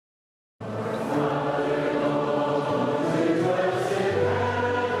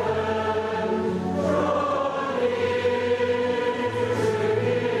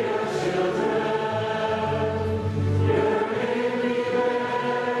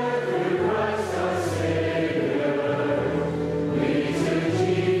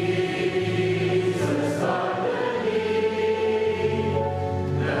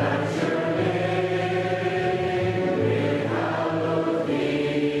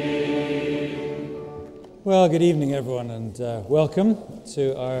Well, good evening, everyone, and welcome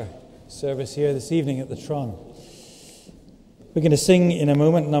to our service here this evening at the Tron. We're going to sing in a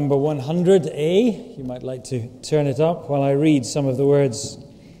moment number 100A. You might like to turn it up while I read some of the words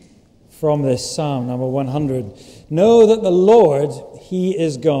from this psalm, number 100. Know that the Lord, He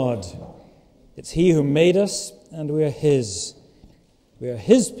is God. It's He who made us, and we are His. We are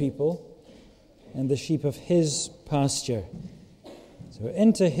His people and the sheep of His pasture. So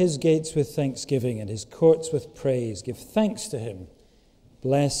enter His gates with thanksgiving and His courts with praise. Give thanks to Him.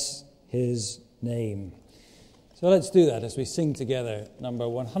 Bless His name. So let's do that as we sing together number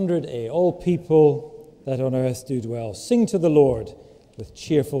 100A. All people that on earth do dwell, sing to the Lord with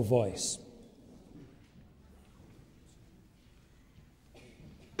cheerful voice.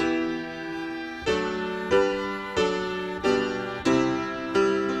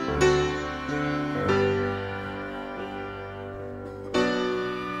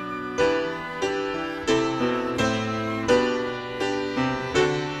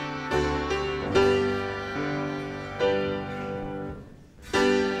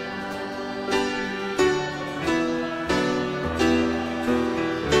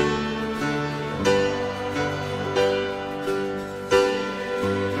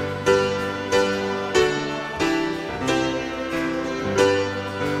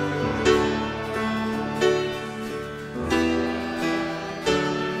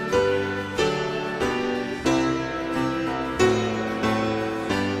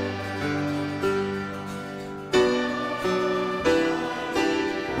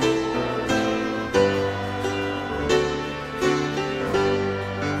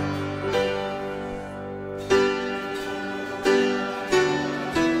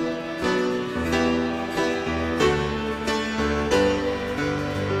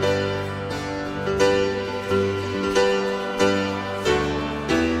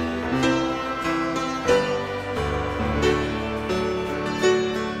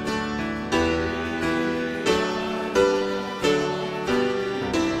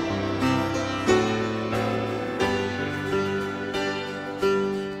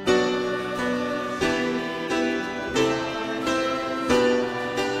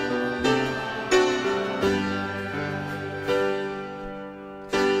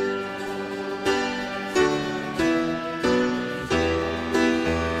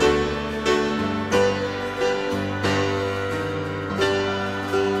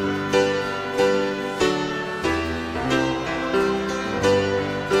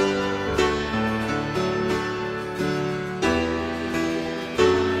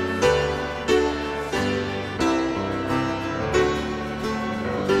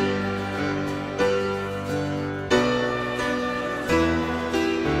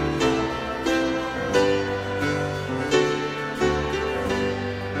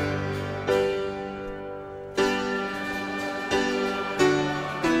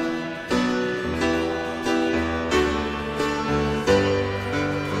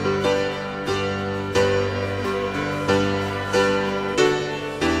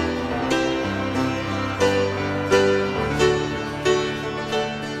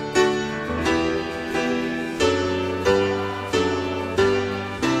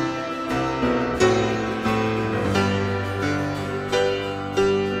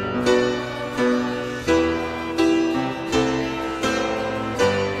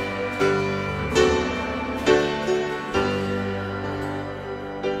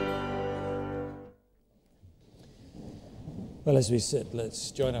 Well, as we sit,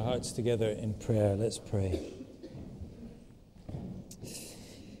 let's join our hearts together in prayer. Let's pray.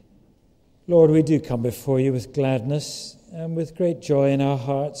 Lord, we do come before you with gladness and with great joy in our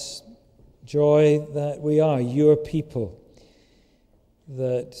hearts, joy that we are your people,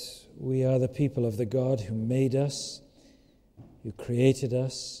 that we are the people of the God who made us, who created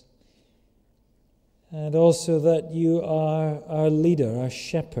us, and also that you are our leader, our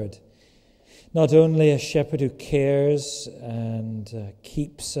shepherd. Not only a shepherd who cares and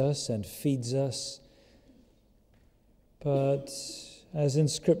keeps us and feeds us, but as in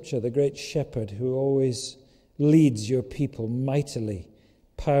Scripture, the great shepherd who always leads your people mightily,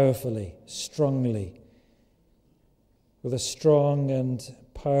 powerfully, strongly, with a strong and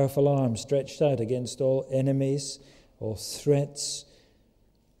powerful arm stretched out against all enemies, all threats,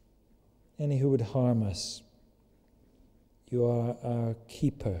 any who would harm us. You are our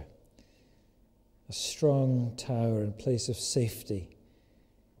keeper, a strong tower and place of safety.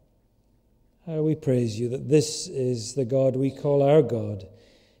 We praise you that this is the God we call our God.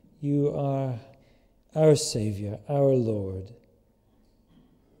 You are our Savior, our Lord.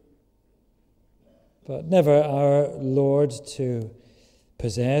 But never our Lord to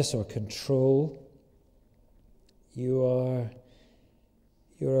possess or control, you're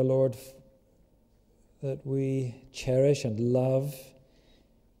a Lord that we cherish and love,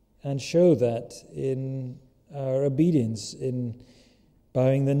 and show that in our obedience, in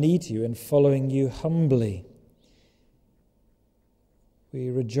bowing the knee to you and following you humbly. We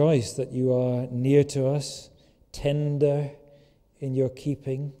rejoice that you are near to us, tender in your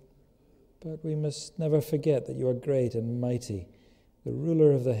keeping, but we must never forget that you are great and mighty, the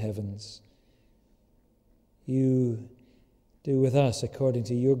ruler of the heavens. You do with us according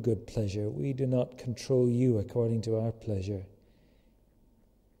to your good pleasure. We do not control you according to our pleasure.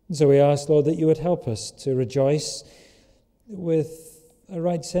 And so we ask, Lord, that you would help us to rejoice with a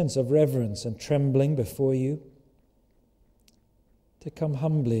right sense of reverence and trembling before you, to come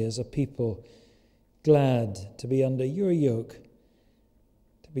humbly as a people, glad to be under your yoke,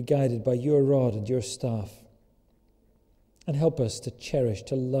 to be guided by your rod and your staff. And help us to cherish,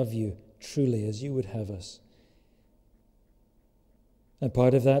 to love you truly as you would have us. And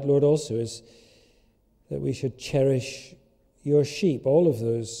part of that, Lord, also is that we should cherish your sheep, all of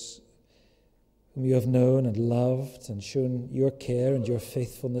those whom you have known and loved and shown your care and your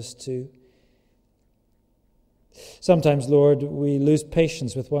faithfulness to. Sometimes, Lord, we lose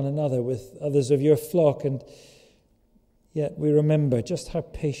patience with one another, with others of your flock, and yet we remember just how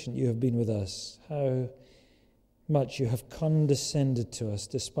patient you have been with us, how much you have condescended to us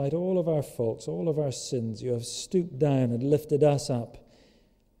despite all of our faults, all of our sins. You have stooped down and lifted us up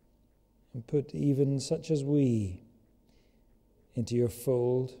and put even such as we into your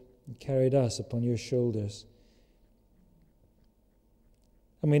fold and carried us upon your shoulders.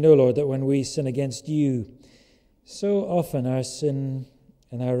 And we know, Lord, that when we sin against you, so often our sin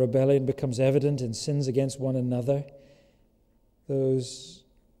and our rebellion becomes evident in sins against one another. Those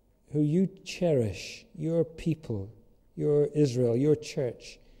who you cherish, your people, your Israel, your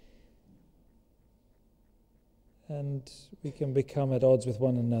church. And we can become at odds with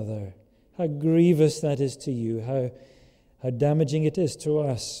one another. How grievous that is to you, how damaging it is to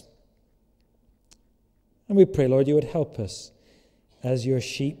us. And we pray, Lord, you would help us as your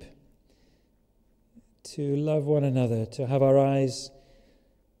sheep to love one another, to have our eyes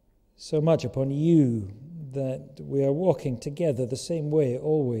so much upon you that we are walking together the same way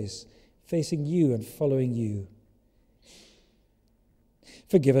always, facing you and following you.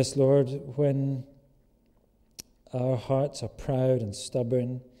 Forgive us, Lord, when our hearts are proud and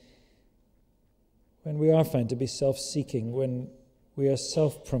stubborn, when we are found to be self-seeking, when we are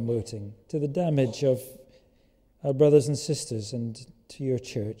self-promoting to the damage of our brothers and sisters and to your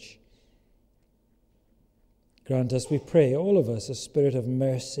church. Grant us, we pray, all of us, a spirit of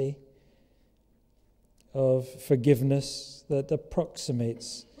mercy, of forgiveness that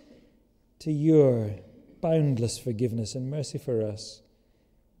approximates to your boundless forgiveness and mercy for us.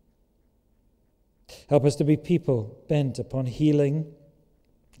 Help us to be people bent upon healing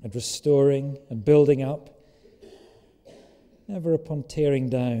and restoring and building up, never upon tearing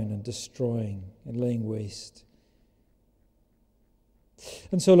down and destroying and laying waste.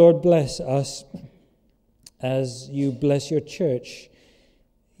 And so, Lord, bless us as you bless your church,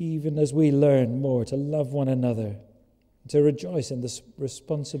 even as we learn more to love one another, to rejoice in the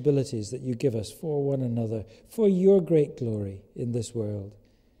responsibilities that you give us for one another, for your great glory in this world.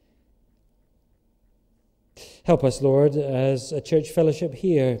 Help us, Lord, as a church fellowship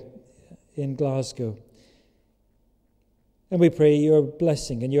here in Glasgow. And we pray your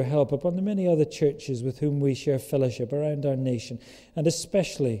blessing and your help upon the many other churches with whom we share fellowship around our nation, and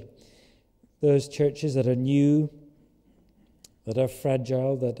especially those churches that are new, that are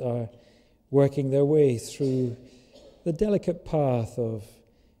fragile, that are working their way through the delicate path of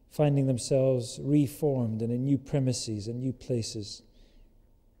finding themselves reformed and in new premises and new places.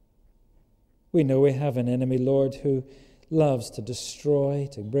 We know we have an enemy, Lord, who loves to destroy,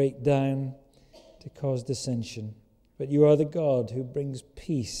 to break down, to cause dissension. But you are the God who brings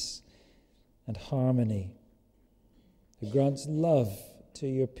peace and harmony, who grants love to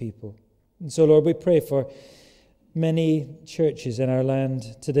your people. And so, Lord, we pray for many churches in our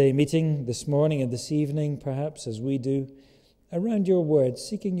land today, meeting this morning and this evening, perhaps as we do, around your word,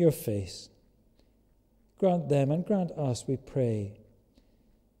 seeking your face. Grant them and grant us, we pray,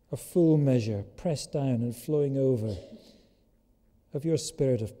 a full measure, pressed down and flowing over, of your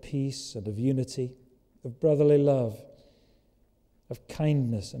spirit of peace and of unity, of brotherly love, of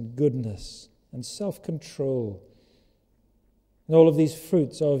kindness and goodness and self-control, and all of these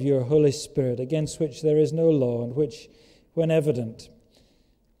fruits of your Holy Spirit, against which there is no law, and which, when evident,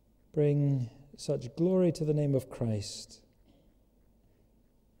 bring such glory to the name of Christ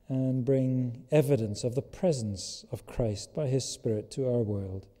and bring evidence of the presence of Christ by his Spirit to our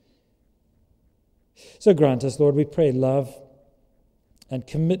world. So grant us, Lord, we pray, love and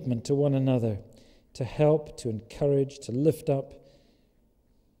commitment to one another, to help, to encourage, to lift up,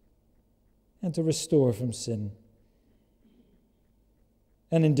 and to restore from sin.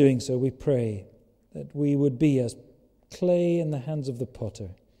 And in doing so, we pray that we would be as clay in the hands of the potter,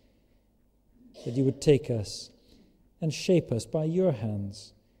 that you would take us and shape us by your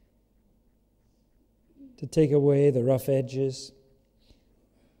hands, to take away the rough edges,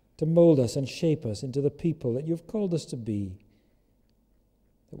 to mold us and shape us into the people that you've called us to be,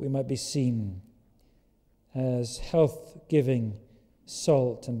 that we might be seen as health-giving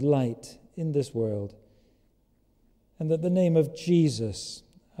salt and light in this world, and that the name of Jesus,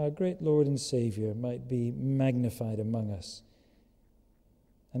 our great Lord and Savior, might be magnified among us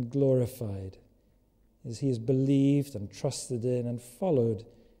and glorified as he is believed and trusted in and followed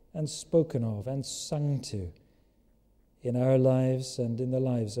and spoken of and sung to in our lives and in the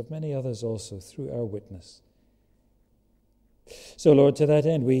lives of many others also through our witness. So, Lord, to that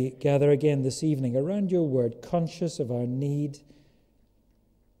end, we gather again this evening around your word, conscious of our need,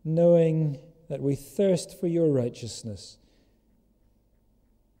 knowing that we thirst for your righteousness,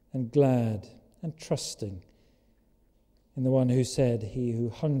 and glad and trusting in the one who said, "He who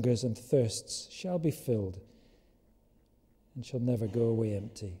hungers and thirsts shall be filled and shall never go away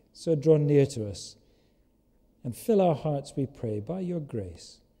empty." So draw near to us and fill our hearts, we pray, by your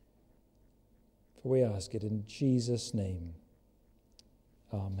grace. For we ask it in Jesus' name.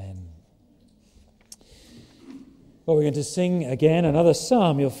 Amen. Well, we're going to sing again another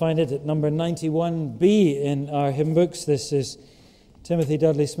psalm. You'll find it at number 91b in our hymn books. This is Timothy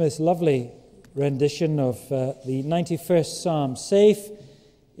Dudley Smith's lovely rendition of the 91st Psalm. Safe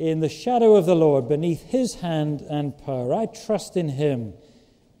in the shadow of the Lord, beneath his hand and power. I trust in him,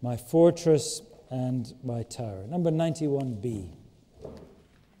 my fortress and my tower. Number 91b.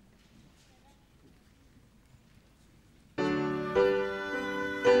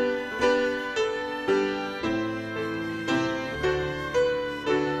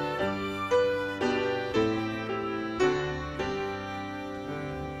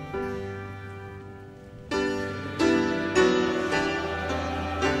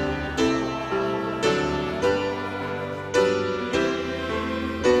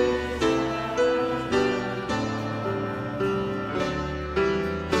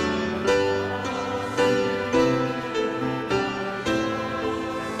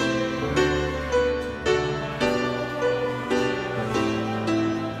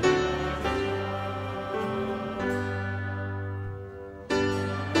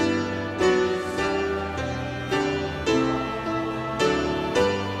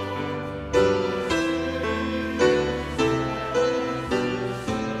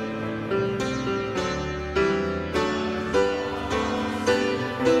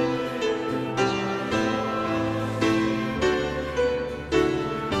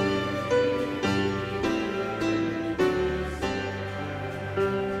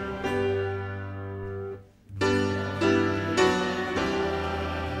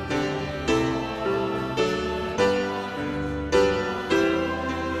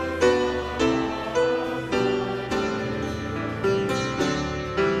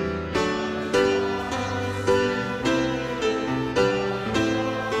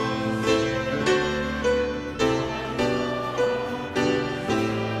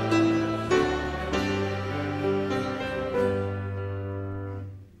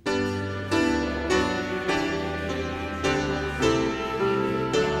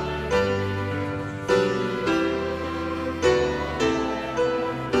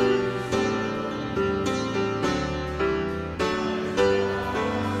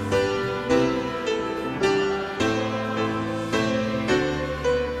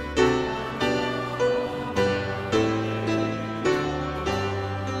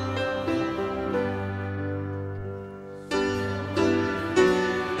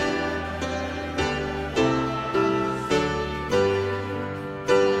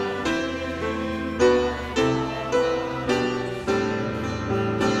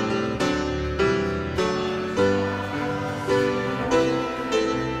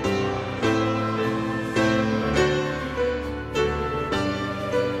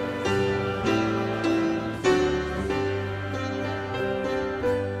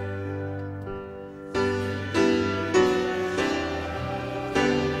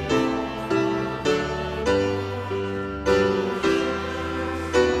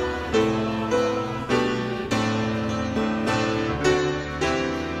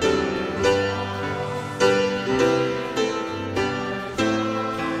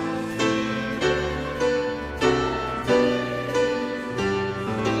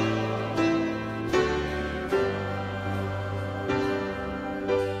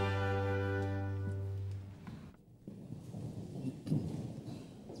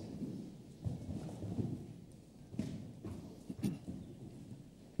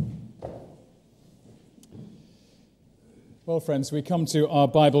 Well, friends, we come to our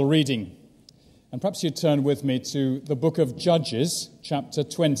Bible reading. And perhaps you turn with me to the book of Judges, chapter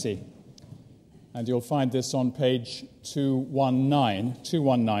 20. And you'll find this on page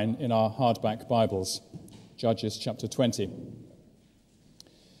 219 in our hardback Bibles. Judges, chapter 20.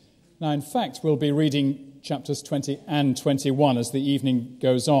 Now, in fact, we'll be reading chapters 20 and 21 as the evening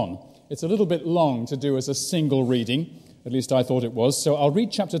goes on. It's a little bit long to do as a single reading, at least I thought it was. So I'll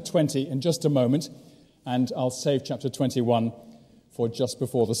read chapter 20 in just a moment, and I'll save chapter 21 for just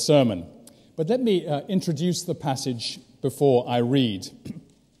before the sermon. But let me introduce the passage before I read,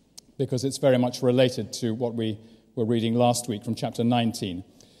 because it's very much related to what we were reading last week from chapter 19.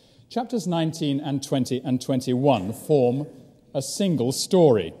 Chapters 19 and 20 and 21 form a single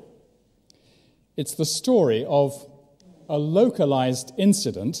story. It's the story of a localized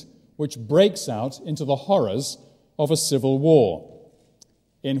incident which breaks out into the horrors of a civil war,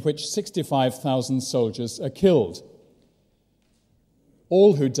 in which 65,000 soldiers are killed.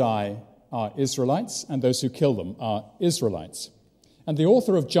 All who die are Israelites, and those who kill them are Israelites. And the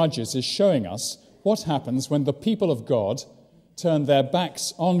author of Judges is showing us what happens when the people of God turn their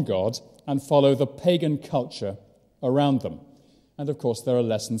backs on God and follow the pagan culture around them. And of course, there are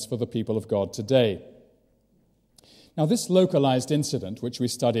lessons for the people of God today. Now, this localized incident, which we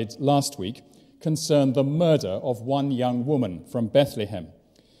studied last week, concerned the murder of one young woman from Bethlehem.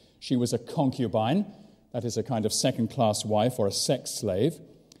 She was a concubine, that is a kind of second-class wife or a sex slave,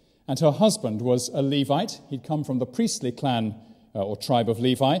 and her husband was a Levite. He'd come from the priestly clan or tribe of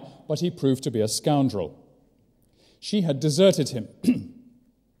Levi, but he proved to be a scoundrel. She had deserted him,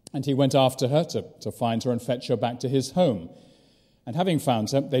 and he went after her to find her and fetch her back to his home. And having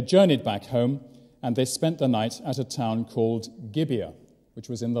found her, they journeyed back home, and they spent the night at a town called Gibeah, which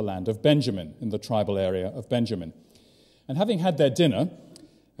was in the land of Benjamin, in the tribal area of Benjamin. And having had their dinner,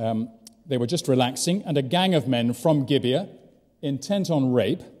 they were just relaxing, and a gang of men from Gibeah, intent on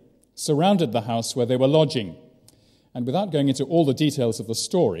rape, surrounded the house where they were lodging. And without going into all the details of the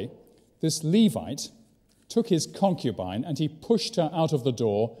story, this Levite took his concubine and he pushed her out of the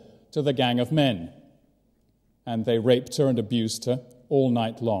door to the gang of men. And they raped her and abused her all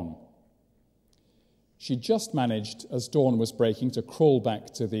night long. She just managed, as dawn was breaking, to crawl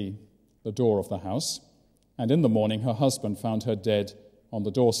back to the door of the house. And in the morning, her husband found her dead on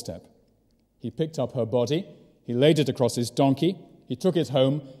the doorstep. He picked up her body, he laid it across his donkey, he took it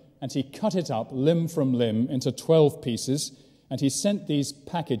home, and he cut it up limb from limb into 12 pieces, and he sent these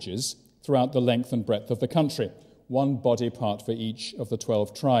packages throughout the length and breadth of the country, one body part for each of the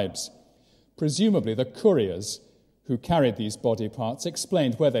 12 tribes. Presumably, the couriers who carried these body parts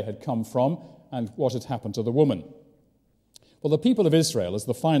explained where they had come from and what had happened to the woman. Well, the people of Israel, as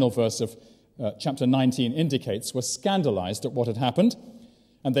the final verse of chapter 19 indicates, were scandalized at what had happened,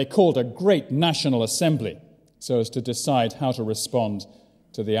 and they called a great national assembly so as to decide how to respond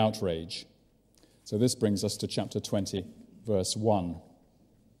to the outrage. So this brings us to chapter 20, verse 1.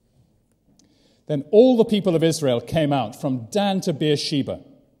 Then all the people of Israel came out from Dan to Beersheba,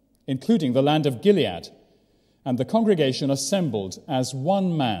 including the land of Gilead, and the congregation assembled as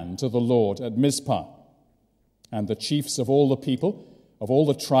one man to the Lord at Mizpah. And the chiefs of all the people, of all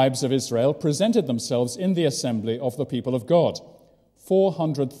the tribes of Israel, presented themselves in the assembly of the people of God,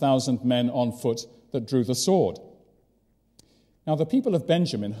 400,000 men on foot that drew the sword. Now the people of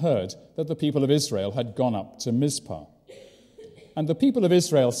Benjamin heard that the people of Israel had gone up to Mizpah. And the people of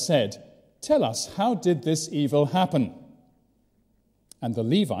Israel said, "Tell us, how did this evil happen?" And the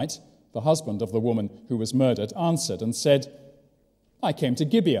Levite, the husband of the woman who was murdered, answered and said, "I came to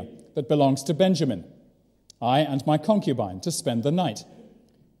Gibeah, that belongs to Benjamin, I and my concubine, to spend the night.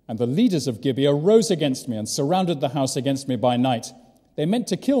 And the leaders of Gibeah rose against me and surrounded the house against me by night. They meant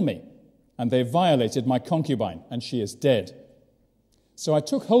to kill me, and they violated my concubine, and she is dead. So I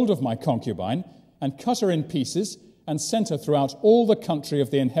took hold of my concubine and cut her in pieces and sent her throughout all the country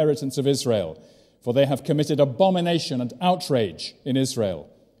of the inheritance of Israel, for they have committed abomination and outrage in Israel.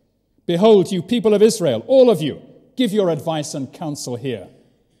 Behold, you people of Israel, all of you, give your advice and counsel here."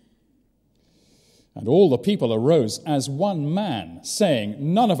 And all the people arose as one man, saying,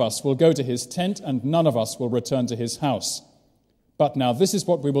 "None of us will go to his tent, and none of us will return to his house. But now this is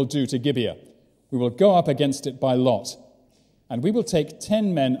what we will do to Gibeah. We will go up against it by lot, and we will take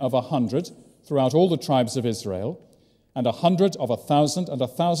 10 men of 100 throughout all the tribes of Israel, and 100 of 1,000, and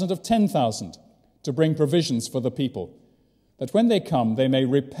 1,000 of 10,000, to bring provisions for the people, that when they come they may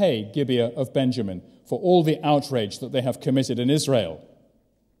repay Gibeah of Benjamin for all the outrage that they have committed in Israel."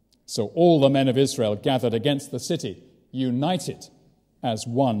 So all the men of Israel gathered against the city, united as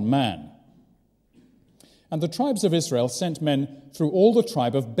one man. And the tribes of Israel sent men through all the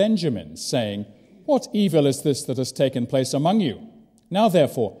tribe of Benjamin, saying, "What evil is this that has taken place among you? Now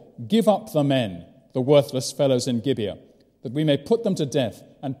therefore, give up the men, the worthless fellows in Gibeah, that we may put them to death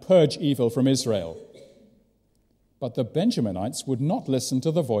and purge evil from Israel." But the Benjaminites would not listen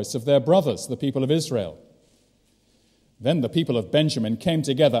to the voice of their brothers, the people of Israel. Then the people of Benjamin came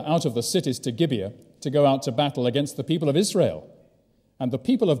together out of the cities to Gibeah to go out to battle against the people of Israel. And the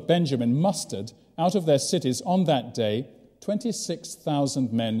people of Benjamin mustered out of their cities on that day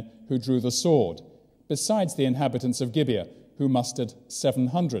 26,000 men who drew the sword, besides the inhabitants of Gibeah, who mustered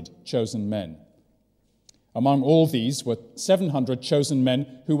 700 chosen men. Among all these were 700 chosen men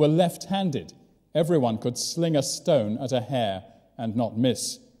who were left-handed. Everyone could sling a stone at a hair and not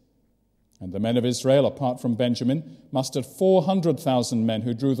miss. And the men of Israel, apart from Benjamin, mustered 400,000 men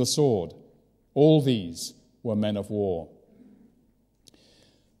who drew the sword. All these were men of war.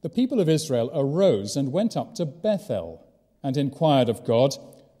 The people of Israel arose and went up to Bethel and inquired of God,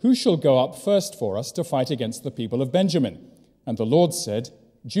 "Who shall go up first for us to fight against the people of Benjamin?" And the Lord said,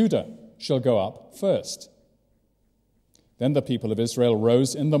 "Judah shall go up first." Then the people of Israel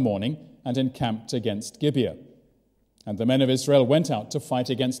rose in the morning and encamped against Gibeah. And the men of Israel went out to fight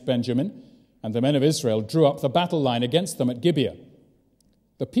against Benjamin, and the men of Israel drew up the battle line against them at Gibeah.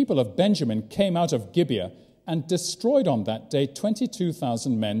 The people of Benjamin came out of Gibeah and destroyed on that day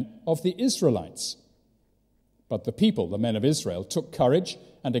 22,000 men of the Israelites. But the people, the men of Israel, took courage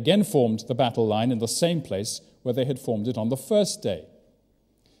and again formed the battle line in the same place where they had formed it on the first day.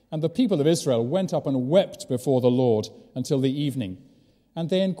 And the people of Israel went up and wept before the Lord until the evening. And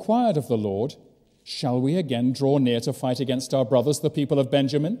they inquired of the Lord, "Shall we again draw near to fight against our brothers, the people of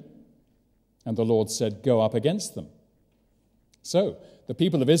Benjamin?" And the Lord said, "Go up against them." So the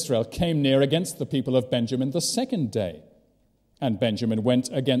people of Israel came near against the people of Benjamin the second day. And Benjamin went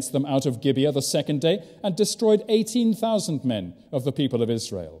against them out of Gibeah the second day and destroyed 18,000 men of the people of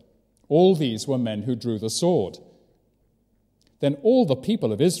Israel. All these were men who drew the sword. Then all the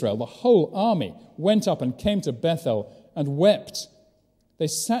people of Israel, the whole army, went up and came to Bethel and wept. They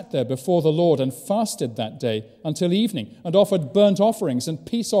sat there before the Lord and fasted that day until evening and offered burnt offerings and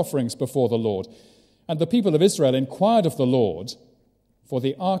peace offerings before the Lord. And the people of Israel inquired of the Lord, for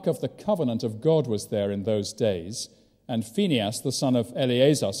the ark of the covenant of God was there in those days, and Phinehas, the son of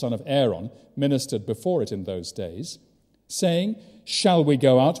Eleazar, son of Aaron, ministered before it in those days, saying, "Shall we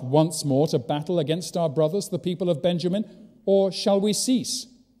go out once more to battle against our brothers, the people of Benjamin, or shall we cease?"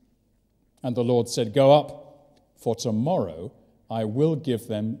 And the Lord said, "Go up, for tomorrow I will give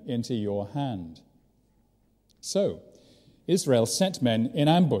them into your hand." So Israel set men in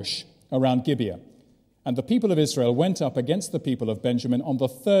ambush around Gibeah, and the people of Israel went up against the people of Benjamin on the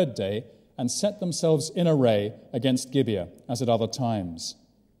third day and set themselves in array against Gibeah, as at other times.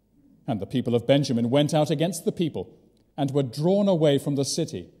 And the people of Benjamin went out against the people and were drawn away from the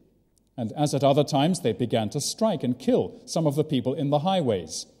city. And as at other times, they began to strike and kill some of the people in the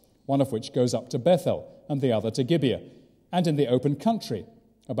highways, one of which goes up to Bethel and the other to Gibeah, and in the open country,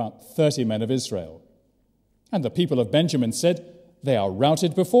 about 30 men of Israel. And the people of Benjamin said, "They are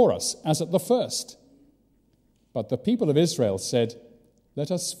routed before us, as at the first." But the people of Israel said,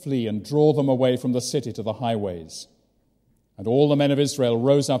 "Let us flee and draw them away from the city to the highways." And all the men of Israel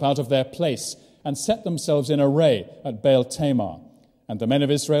rose up out of their place and set themselves in array at Baal Tamar. And the men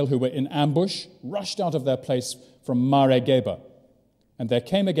of Israel who were in ambush rushed out of their place from Mare-Geba. And there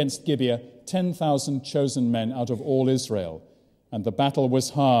came against Gibeah 10,000 chosen men out of all Israel. And the battle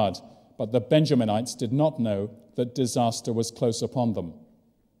was hard, but the Benjaminites did not know that disaster was close upon them.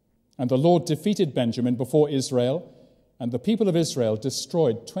 And the Lord defeated Benjamin before Israel, and the people of Israel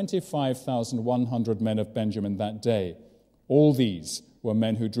destroyed 25,100 men of Benjamin that day. All these were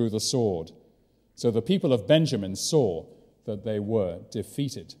men who drew the sword. So the people of Benjamin saw that they were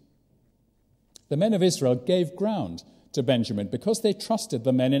defeated. The men of Israel gave ground to Benjamin because they trusted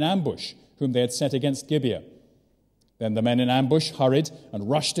the men in ambush whom they had set against Gibeah. Then the men in ambush hurried and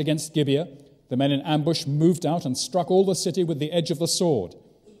rushed against Gibeah. The men in ambush moved out and struck all the city with the edge of the sword.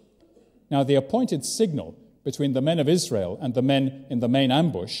 Now the appointed signal between the men of Israel and the men in the main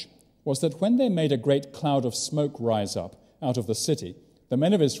ambush was that when they made a great cloud of smoke rise up out of the city, the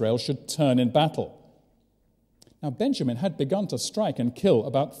men of Israel should turn in battle. Now Benjamin had begun to strike and kill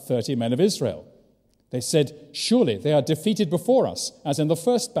about 30 men of Israel. They said, "Surely they are defeated before us, as in the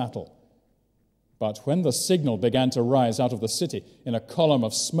first battle." But when the signal began to rise out of the city in a column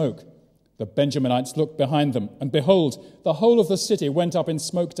of smoke, the Benjaminites looked behind them, and behold, the whole of the city went up in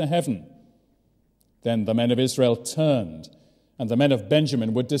smoke to heaven. Then the men of Israel turned, and the men of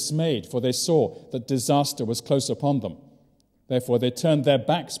Benjamin were dismayed, for they saw that disaster was close upon them. Therefore they turned their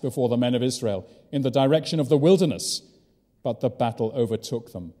backs before the men of Israel in the direction of the wilderness, but the battle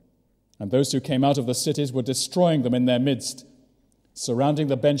overtook them. And those who came out of the cities were destroying them in their midst. Surrounding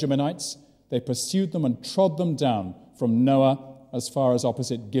the Benjaminites, they pursued them and trod them down from Noah as far as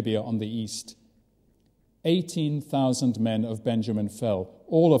opposite Gibeah on the east. 18,000 men of Benjamin fell,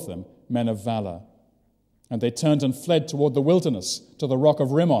 all of them men of valor. And they turned and fled toward the wilderness, to the rock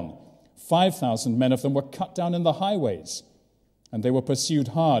of Rimmon. 5,000 men of them were cut down in the highways. And they were pursued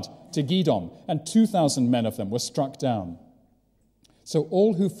hard to Gedom, and 2,000 men of them were struck down. So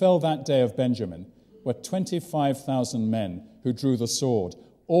all who fell that day of Benjamin were 25,000 men who drew the sword,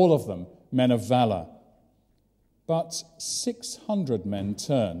 all of them men of valor. But 600 men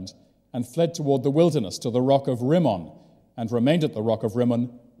turned and fled toward the wilderness to the rock of Rimmon, and remained at the rock of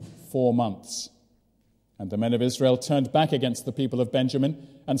Rimmon 4 months. And the men of Israel turned back against the people of Benjamin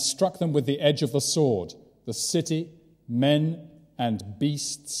and struck them with the edge of the sword, the city, men and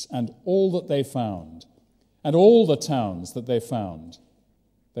beasts, and all that they found, and all the towns that they found,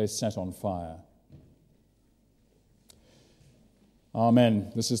 they set on fire.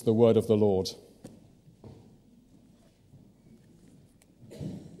 Amen. This is the word of the Lord.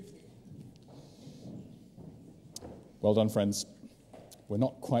 Well done, friends. We're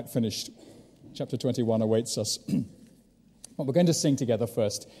not quite finished. Chapter 21 awaits us. But we're going to sing together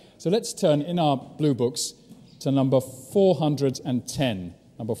first. So let's turn in our blue books to number 410,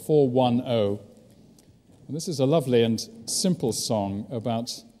 number 410. And this is a lovely and simple song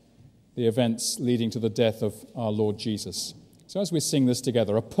about the events leading to the death of our Lord Jesus. So as we sing this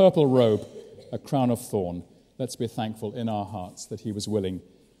together, a purple robe, a crown of thorn, let's be thankful in our hearts that he was willing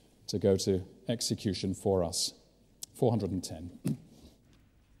to go to execution for us. 410.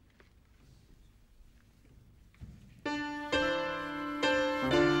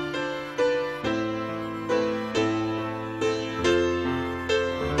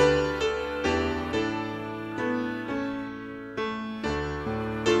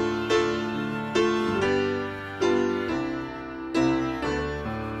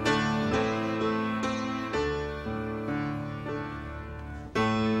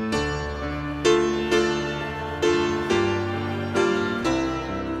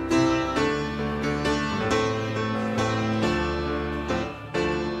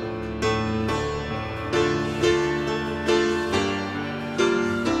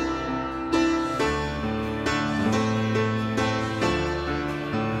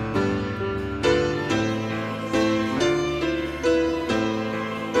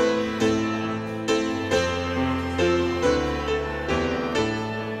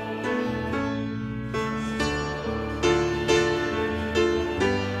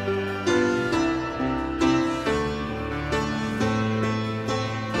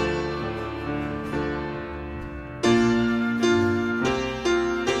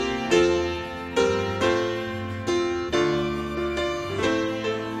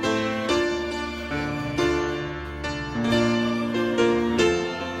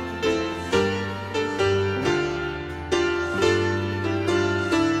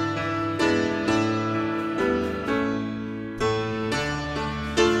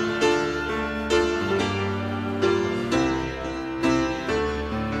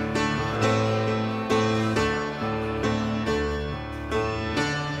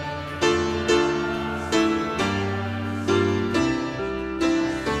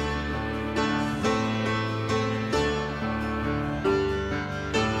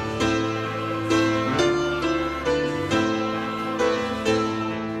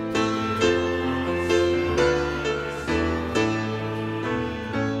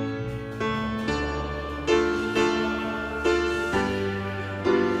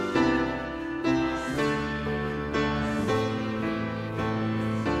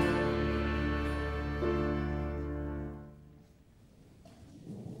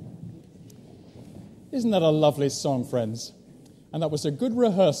 Isn't that a lovely song, friends? And that was a good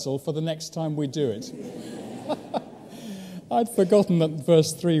rehearsal for the next time we do it. I'd forgotten that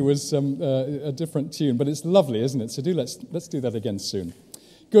verse 3 was a different tune, but it's lovely, isn't it? So let's do that again soon.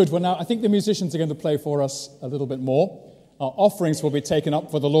 Good. Well, now I think the musicians are going to play for us a little bit more. Our offerings will be taken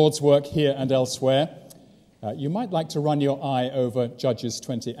up for the Lord's work here and elsewhere. You might like to run your eye over Judges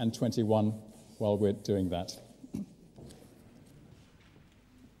 20 and 21 while we're doing that.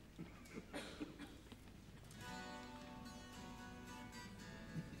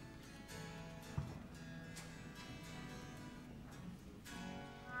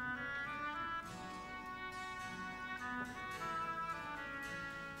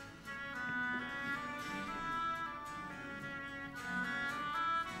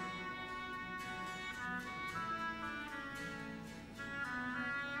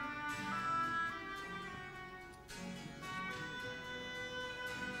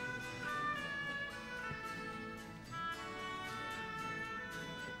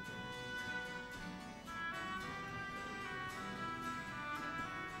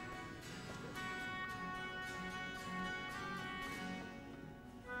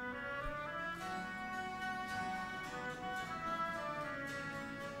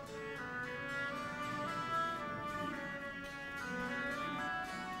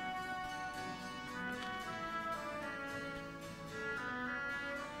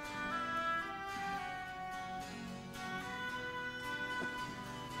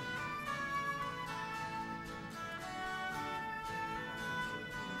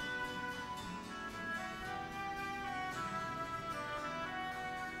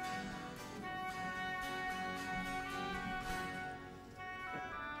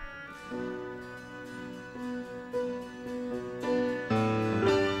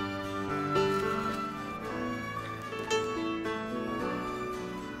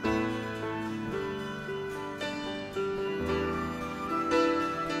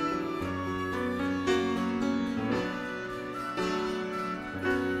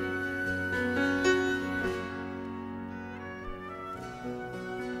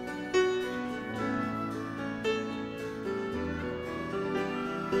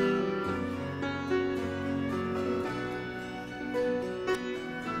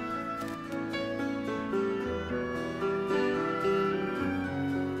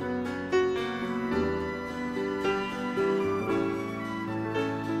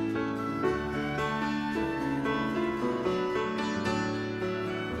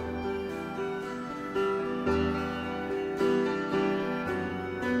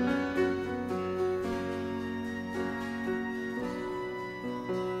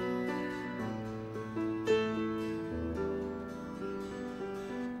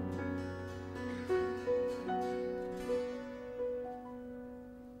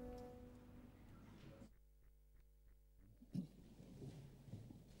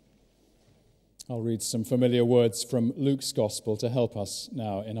 I'll read some familiar words from Luke's Gospel to help us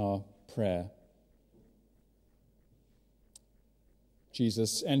now in our prayer.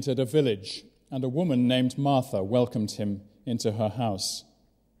 Jesus entered a village, and a woman named Martha welcomed him into her house.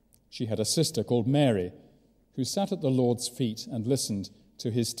 She had a sister called Mary, who sat at the Lord's feet and listened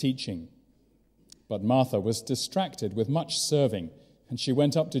to his teaching. But Martha was distracted with much serving, and she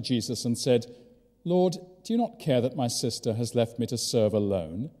went up to Jesus and said, "Lord, do you not care that my sister has left me to serve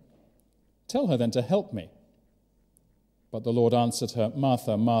alone? Tell her then to help me." But the Lord answered her,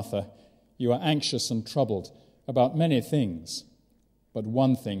 "Martha, Martha, you are anxious and troubled about many things, but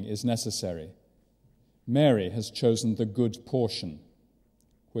one thing is necessary. Mary has chosen the good portion,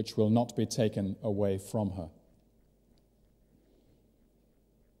 which will not be taken away from her."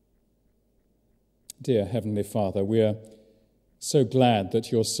 Dear Heavenly Father, we are so glad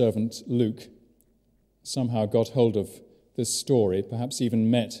that your servant Luke somehow got hold of this story, perhaps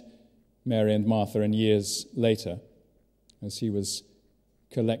even met Mary and Martha in years later as he was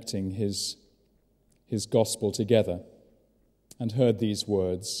collecting his gospel together, and heard these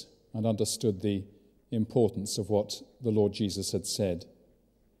words and understood the importance of what the Lord Jesus had said.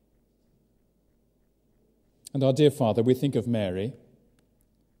 And our dear Father, we think of Mary,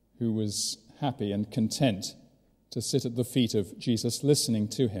 who was happy and content to sit at the feet of Jesus listening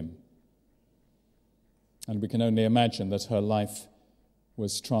to him. And we can only imagine that her life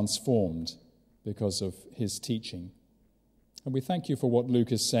was transformed because of his teaching. And we thank you for what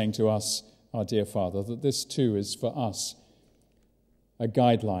Luke is saying to us, our dear Father, that this too is for us a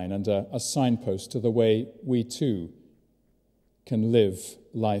guideline and a signpost to the way we too can live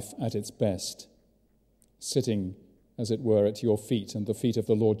life at its best, sitting, as it were, at your feet and the feet of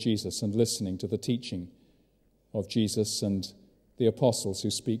the Lord Jesus and listening to the teaching of Jesus and the apostles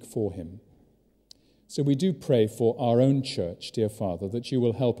who speak for him. So we do pray for our own church, dear Father, that you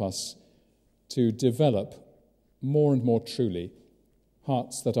will help us to develop more and more truly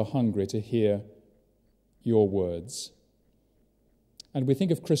hearts that are hungry to hear your words. And we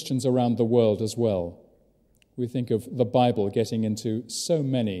think of Christians around the world as well. We think of the Bible getting into so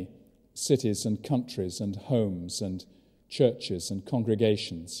many cities and countries and homes and churches and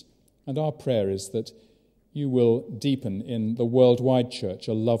congregations. And our prayer is that you will deepen in the worldwide church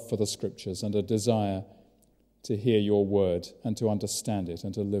a love for the Scriptures and a desire to hear your word and to understand it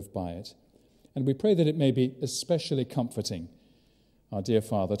and to live by it. And we pray that it may be especially comforting, our dear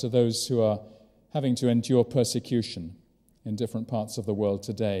Father, to those who are having to endure persecution in different parts of the world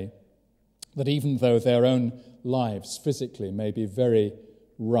today, that even though their own lives physically may be very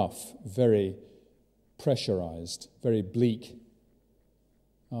rough, very pressurized, very bleak,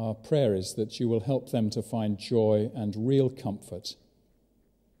 our prayer is that you will help them to find joy and real comfort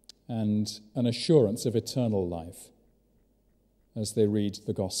and an assurance of eternal life as they read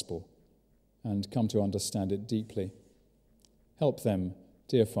the gospel and come to understand it deeply. Help them,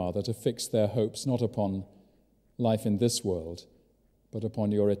 dear Father, to fix their hopes not upon life in this world, but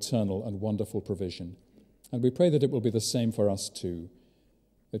upon your eternal and wonderful provision. And we pray that it will be the same for us too,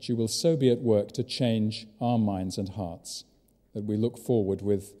 that you will so be at work to change our minds and hearts, that we look forward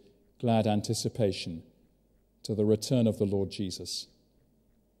with glad anticipation to the return of the Lord Jesus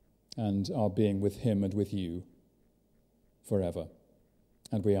and our being with him and with you forever.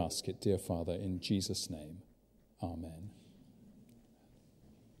 And we ask it, dear Father, in Jesus' name. Amen.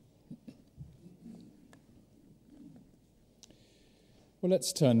 Well,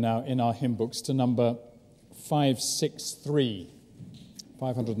 let's turn now in our hymn books to number 563.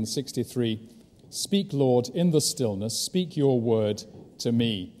 563. Speak, Lord, in the stillness, speak your word to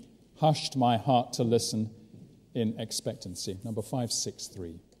me. Hushed my heart to listen in expectancy. Number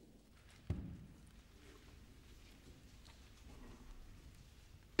 563.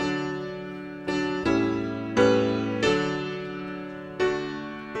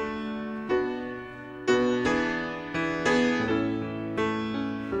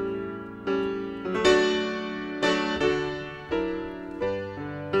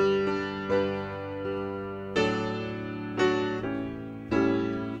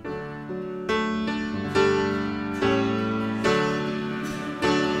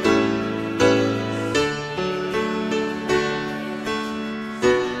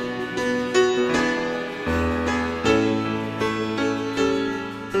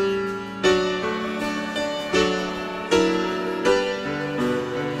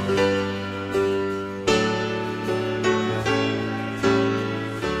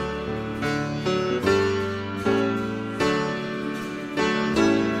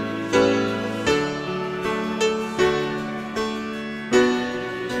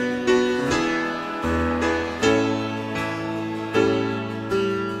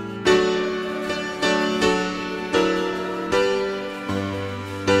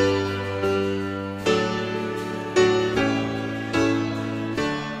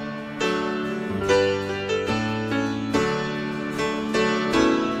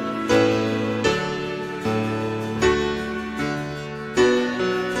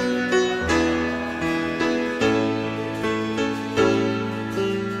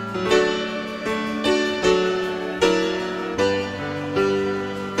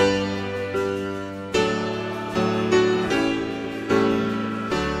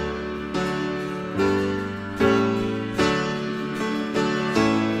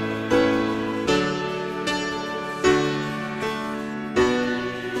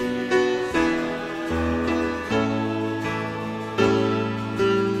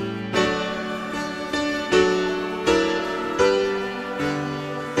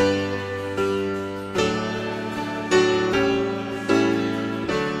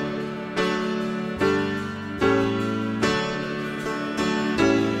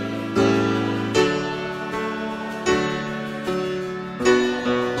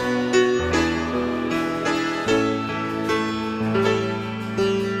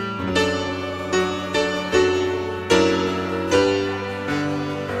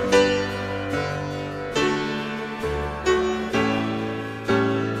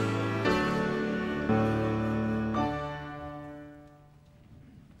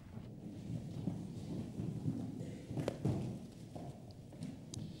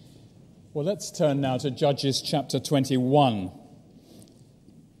 Well, let's turn now to Judges chapter 21.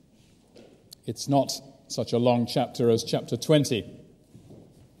 It's not such a long chapter as chapter 20,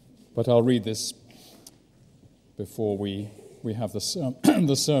 but I'll read this before we have the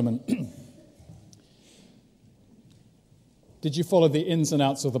sermon. Did you follow the ins and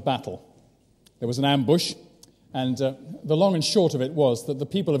outs of the battle? There was an ambush, and the long and short of it was that the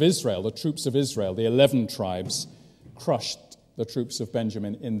people of Israel, the troops of Israel, the 11 tribes, crushed the troops of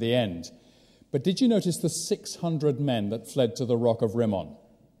Benjamin in the end. But did you notice the 600 men that fled to the rock of Rimmon?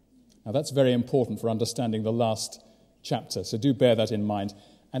 Now that's very important for understanding the last chapter, so do bear that in mind.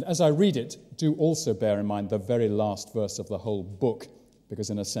 And as I read it, do also bear in mind the very last verse of the whole book, because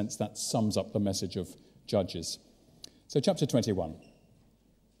in a sense that sums up the message of Judges. So chapter 21.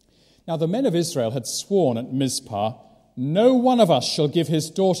 Now the men of Israel had sworn at Mizpah, "No one of us shall give his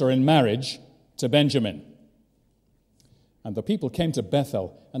daughter in marriage to Benjamin." And the people came to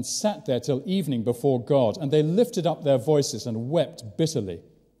Bethel and sat there till evening before God, and they lifted up their voices and wept bitterly.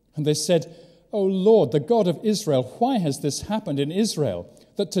 And they said, "O Lord, the God of Israel, why has this happened in Israel,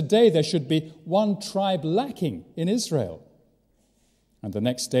 that today there should be one tribe lacking in Israel?" And the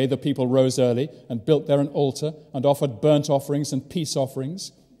next day the people rose early and built there an altar and offered burnt offerings and peace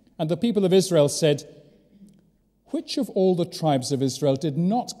offerings. And the people of Israel said, "Which of all the tribes of Israel did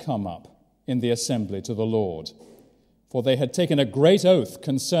not come up in the assembly to the Lord?" For they had taken a great oath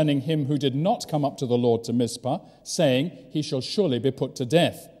concerning him who did not come up to the Lord to Mizpah, saying, "He shall surely be put to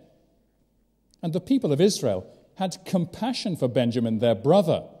death." And the people of Israel had compassion for Benjamin their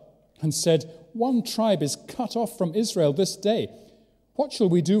brother, and said, "One tribe is cut off from Israel this day. What shall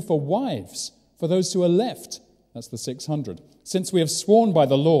we do for wives, for those who are left?" That's the 600. "Since we have sworn by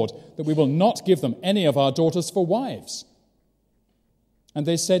the Lord that we will not give them any of our daughters for wives." And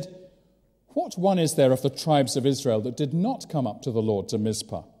they said, "What one is there of the tribes of Israel that did not come up to the Lord to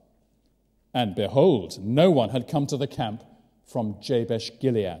Mizpah?" And behold, no one had come to the camp from Jabesh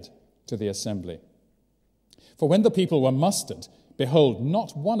Gilead to the assembly. For when the people were mustered, behold,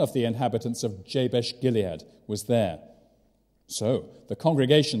 not one of the inhabitants of Jabesh Gilead was there. So the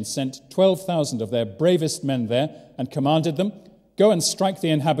congregation sent 12,000 of their bravest men there and commanded them, "Go and strike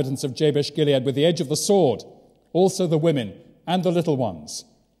the inhabitants of Jabesh Gilead with the edge of the sword, also the women and the little ones.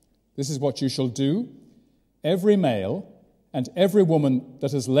 This is what you shall do. Every male and every woman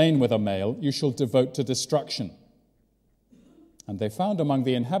that has lain with a male you shall devote to destruction." And they found among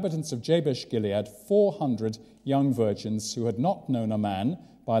the inhabitants of Jabesh Gilead 400 young virgins who had not known a man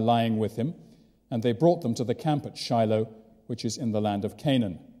by lying with him, and they brought them to the camp at Shiloh, which is in the land of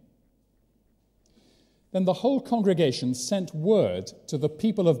Canaan. Then the whole congregation sent word to the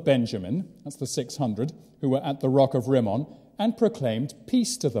people of Benjamin, that's the 600, who were at the rock of Rimmon, and proclaimed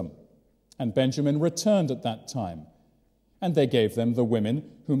peace to them. And Benjamin returned at that time, and they gave them the women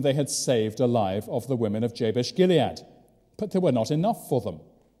whom they had saved alive of the women of Jabesh Gilead. But there were not enough for them.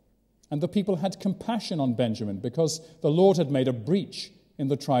 And the people had compassion on Benjamin, because the Lord had made a breach in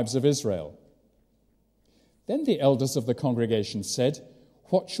the tribes of Israel. Then the elders of the congregation said,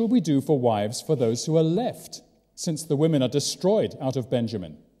 "What shall we do for wives for those who are left, since the women are destroyed out of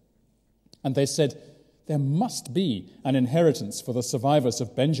Benjamin?" And they said, "There must be an inheritance for the survivors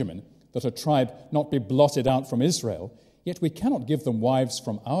of Benjamin, that a tribe not be blotted out from Israel, yet we cannot give them wives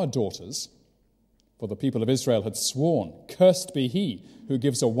from our daughters." For the people of Israel had sworn, "Cursed be he who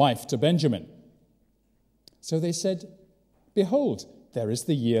gives a wife to Benjamin." So they said, "Behold, there is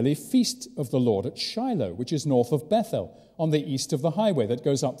the yearly feast of the Lord at Shiloh, which is north of Bethel, on the east of the highway that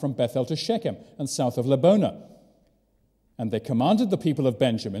goes up from Bethel to Shechem, and south of Lebonah." And they commanded the people of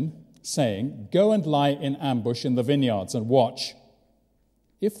Benjamin, saying, "Go and lie in ambush in the vineyards and watch.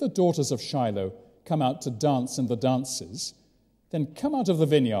 If the daughters of Shiloh come out to dance in the dances, then come out of the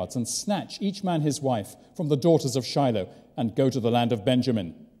vineyards and snatch each man his wife from the daughters of Shiloh and go to the land of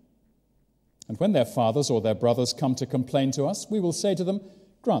Benjamin. And when their fathers or their brothers come to complain to us, we will say to them,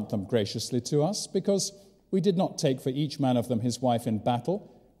 Grant them graciously to us, because we did not take for each man of them his wife in battle,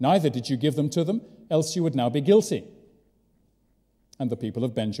 neither did you give them to them, else you would now be guilty." And the people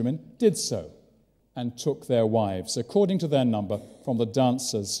of Benjamin did so, and took their wives, according to their number, from the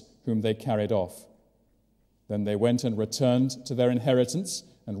dancers whom they carried off. Then they went and returned to their inheritance,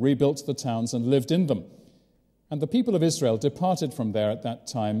 and rebuilt the towns and lived in them. And the people of Israel departed from there at that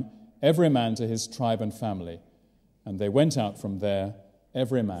time, every man to his tribe and family. And they went out from there,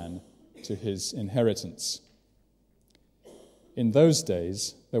 every man to his inheritance. In those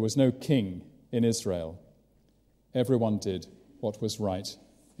days there was no king in Israel. Everyone did what was right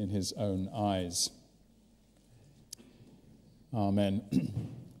in his own eyes. Amen.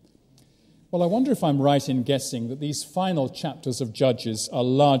 Well, I wonder if I'm right in guessing that these final chapters of Judges are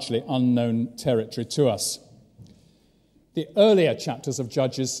largely unknown territory to us. The earlier chapters of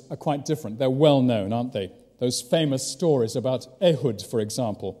Judges are quite different. They're well known, aren't they? Those famous stories about Ehud, for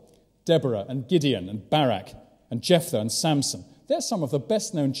example, Deborah and Gideon and Barak and Jephthah and Samson. They're some of the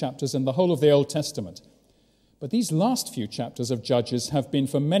best-known chapters in the whole of the Old Testament. But these last few chapters of Judges have been,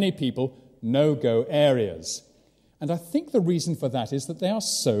 for many people, no-go areas. And I think the reason for that is that they are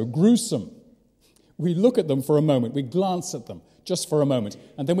so gruesome. We look at them for a moment, we glance at them just for a moment,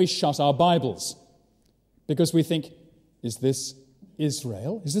 and then we shut our Bibles because we think, is this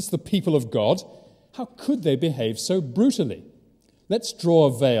Israel? Is this the people of God? How could they behave so brutally? Let's draw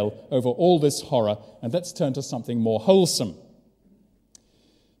a veil over all this horror and let's turn to something more wholesome.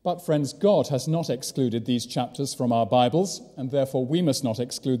 But friends, God has not excluded these chapters from our Bibles, and therefore we must not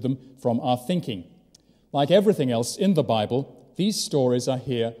exclude them from our thinking. Like everything else in the Bible, these stories are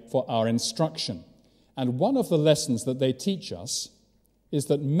here for our instruction. And one of the lessons that they teach us is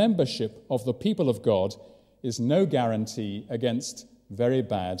that membership of the people of God is no guarantee against very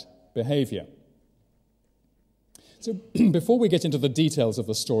bad behavior. So before we get into the details of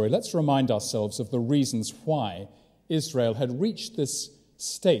the story, let's remind ourselves of the reasons why Israel had reached this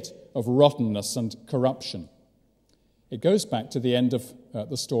state of rottenness and corruption. It goes back to the end of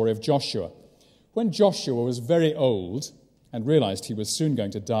the story of Joshua. When Joshua was very old and realized he was soon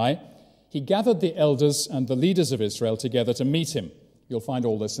going to die, he gathered the elders and the leaders of Israel together to meet him. You'll find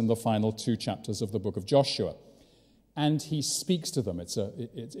all this in the final 2 chapters of the book of Joshua. And he speaks to them. It's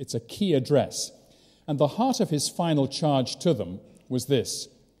a key address. And the heart of his final charge to them was this: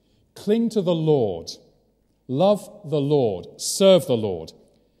 cling to the Lord, love the Lord, serve the Lord.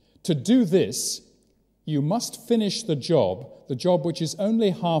 To do this, you must finish the job which is only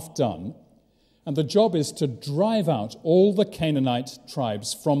half done, and the job is to drive out all the Canaanite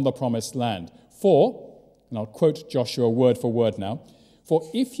tribes from the promised land. For, and I'll quote Joshua word for word now, for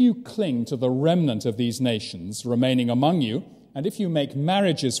if you cling to the remnant of these nations remaining among you, and if you make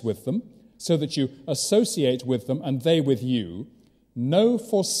marriages with them, so that you associate with them and they with you, know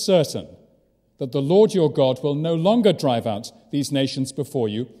for certain that the Lord your God will no longer drive out these nations before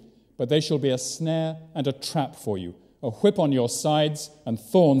you, but they shall be a snare and a trap for you, a whip on your sides and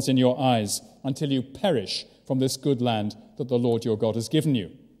thorns in your eyes, until you perish from this good land that the Lord your God has given you.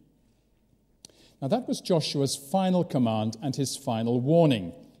 Now that was Joshua's final command and his final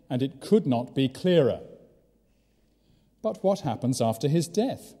warning, and it could not be clearer. But what happens after his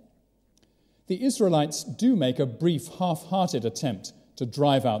death? The Israelites do make a brief, half-hearted attempt to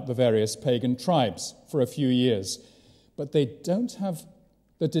drive out the various pagan tribes for a few years, but they don't have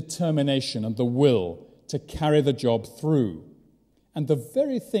the determination and the will to carry the job through. And the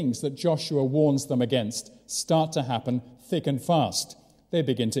very things that Joshua warns them against start to happen thick and fast. They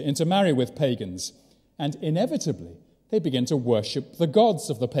begin to intermarry with pagans, and inevitably they begin to worship the gods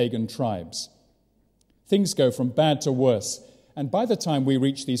of the pagan tribes. Things go from bad to worse, and by the time we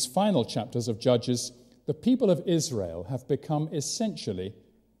reach these final chapters of Judges, the people of Israel have become essentially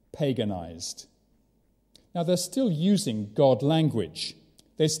paganized. Now, they're still using God language.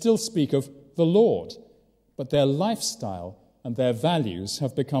 They still speak of the Lord, but their lifestyle and their values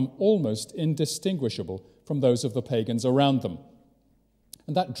have become almost indistinguishable from those of the pagans around them.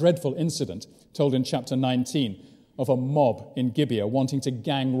 And that dreadful incident told in chapter 19 of a mob in Gibeah wanting to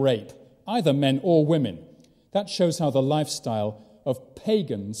gang rape either men or women, that shows how the lifestyle of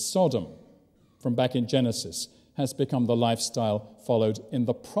pagan Sodom from back in Genesis has become the lifestyle followed in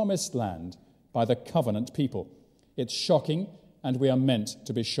the promised land by the covenant people. It's shocking, and we are meant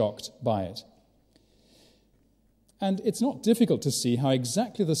to be shocked by it. And it's not difficult to see how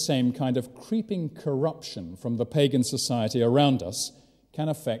exactly the same kind of creeping corruption from the pagan society around us can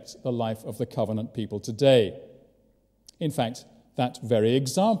affect the life of the covenant people today. In fact, that very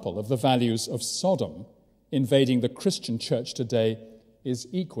example of the values of Sodom invading the Christian church today is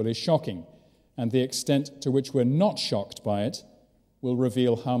equally shocking, and the extent to which we're not shocked by it will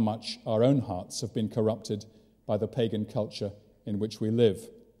reveal how much our own hearts have been corrupted by the pagan culture in which we live.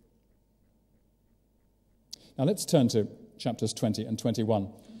 Now let's turn to chapters 20 and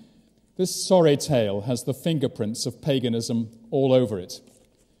 21. This sorry tale has the fingerprints of paganism all over it.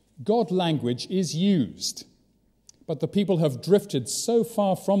 God language is used, but the people have drifted so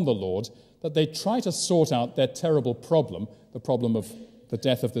far from the Lord that they try to sort out their terrible problem, the problem of the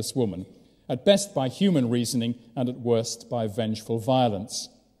death of this woman, at best by human reasoning and at worst by vengeful violence.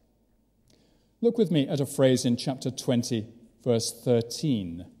 Look with me at a phrase in chapter 20, verse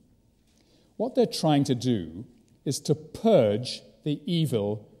 13. What they're trying to do is to purge the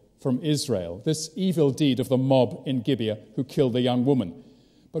evil from Israel, this evil deed of the mob in Gibeah who killed the young woman.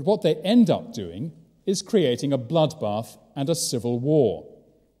 But what they end up doing is creating a bloodbath and a civil war.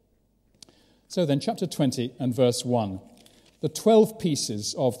 So then, chapter 20 and verse 1. The 12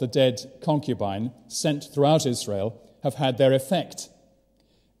 pieces of the dead concubine sent throughout Israel have had their effect.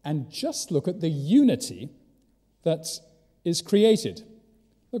 And just look at the unity that is created.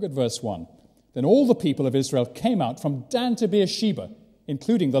 Look at verse 1. Then all the people of Israel came out from Dan to Beersheba,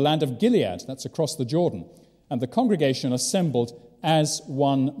 including the land of Gilead, that's across the Jordan, and the congregation assembled as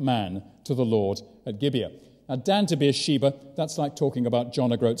one man to the Lord at Gibeah. Now, Dan to Beersheba, that's like talking about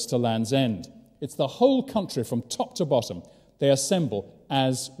John O'Groats to Land's End. It's the whole country from top to bottom. They assemble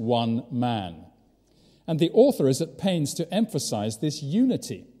as one man. And the author is at pains to emphasize this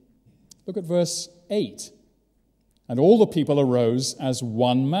unity. Look at verse 8. And all the people arose as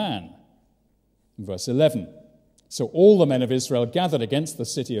one man. In verse 11. So all the men of Israel gathered against the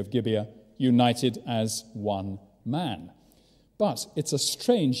city of Gibeah, united as one man. But it's a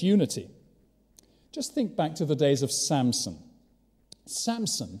strange unity. Just think back to the days of Samson.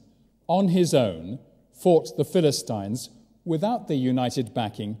 Samson, on his own, fought the Philistines without the united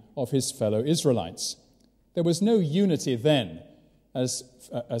backing of his fellow Israelites. There was no unity then as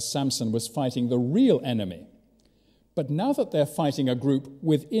Samson was fighting the real enemy. But now that they're fighting a group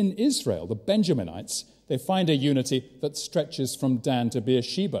within Israel, the Benjaminites, they find a unity that stretches from Dan to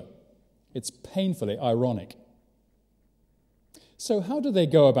Beersheba. It's painfully ironic. So how do they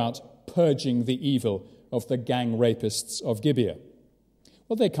go about purging the evil of the gang rapists of Gibeah?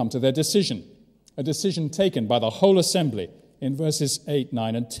 Well, they come to their decision, a decision taken by the whole assembly in verses 8,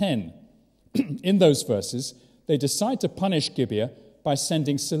 9, and 10. In those verses, they decide to punish Gibeah by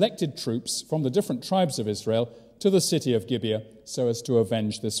sending selected troops from the different tribes of Israel to the city of Gibeah so as to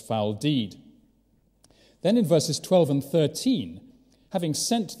avenge this foul deed. Then in verses 12 and 13, having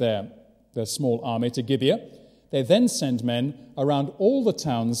sent their small army to Gibeah, they then send men around all the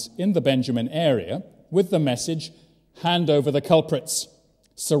towns in the Benjamin area with the message, hand over the culprits,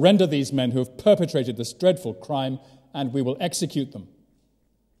 surrender these men who have perpetrated this dreadful crime, and we will execute them.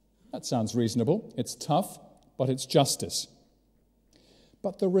 That sounds reasonable. It's tough, but it's justice.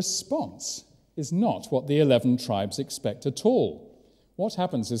 But the response is not what the 11 tribes expect at all. What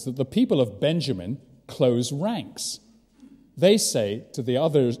happens is that the people of Benjamin close ranks. They say to the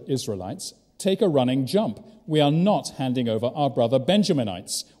other Israelites, take a running jump. We are not handing over our brother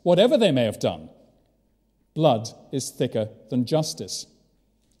Benjaminites, whatever they may have done. Blood is thicker than justice.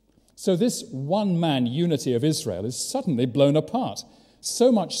 So this one-man unity of Israel is suddenly blown apart,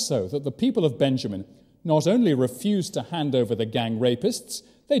 so much so that the people of Benjamin not only refuse to hand over the gang rapists,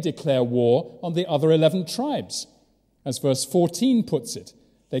 they declare war on the other 11 tribes. As verse 14 puts it,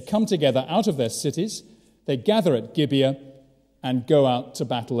 they come together out of their cities, they gather at Gibeah, and go out to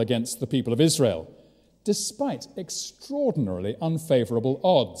battle against the people of Israel, despite extraordinarily unfavorable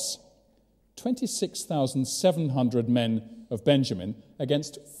odds. 26,700 men of Benjamin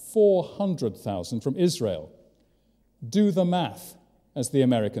against 400,000 from Israel. Do the math, as the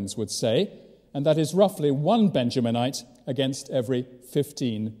Americans would say, and that is roughly one Benjaminite against every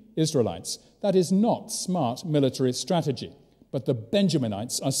 15 Israelites. That is not smart military strategy, but the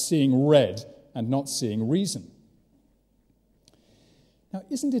Benjaminites are seeing red and not seeing reason. Now,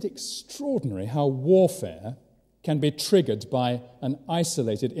 isn't it extraordinary how warfare can be triggered by an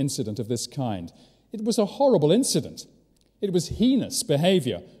isolated incident of this kind? It was a horrible incident. It was heinous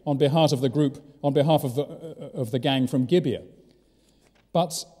behavior on behalf of the group, on behalf of the gang from Gibeah.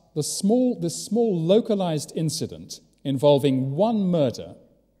 But this small localized incident involving one murder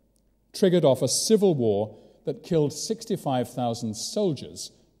triggered off a civil war that killed 65,000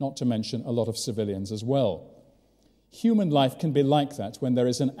 soldiers, not to mention a lot of civilians as well. Human life can be like that when there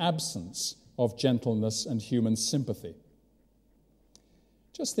is an absence of gentleness and human sympathy.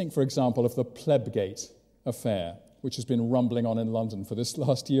 Just think, for example, of the Plebgate affair, which has been rumbling on in London for this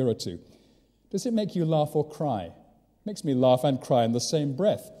last year or two. Does it make you laugh or cry? It makes me laugh and cry in the same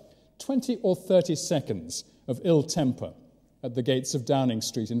breath. 20 or 30 seconds of ill temper at the gates of Downing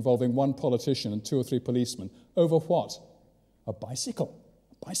Street involving one politician and 2 or 3 policemen. Over what? A bicycle.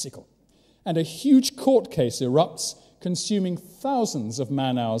 A bicycle. And a huge court case erupts, consuming thousands of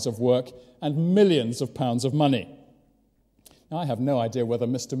man-hours of work and millions of pounds of money. Now, I have no idea whether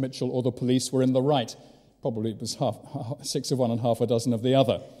Mr. Mitchell or the police were in the right. Probably it was 6 of one and half a dozen of the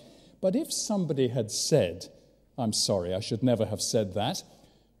other. But if somebody had said, I'm sorry, I should never have said that,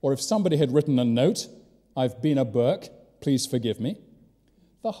 or if somebody had written a note, I've been a Burke, please forgive me,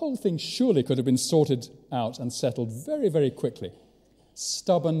 the whole thing surely could have been sorted out and settled very, very quickly.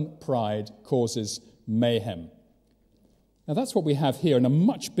 Stubborn pride causes mayhem. Now that's what we have here in a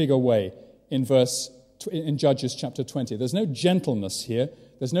much bigger way in Judges chapter 20. There's no gentleness here.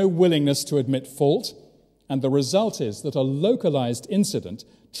 There's no willingness to admit fault, and the result is that a localized incident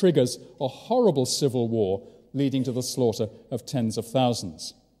triggers a horrible civil war leading to the slaughter of tens of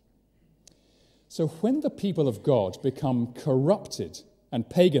thousands. So when the people of God become corrupted and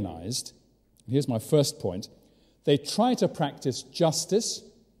paganized, here's my first point, they try to practice justice,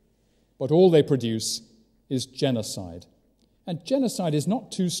 but all they produce is genocide. And genocide is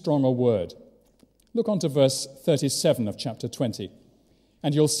not too strong a word. Look on to verse 37 of chapter 20,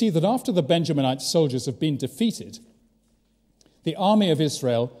 and you'll see that after the Benjaminite soldiers have been defeated, the army of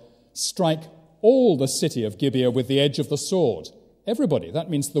Israel strike all the city of Gibeah with the edge of the sword. Everybody. That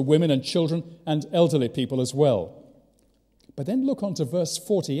means the women and children and elderly people as well. But then look on to verse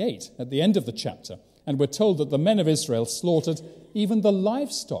 48 at the end of the chapter, and we're told that the men of Israel slaughtered even the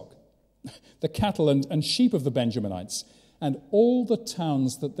livestock, the cattle and sheep of the Benjaminites, and all the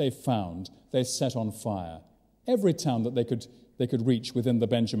towns that they found they set on fire. Every town that they could reach within the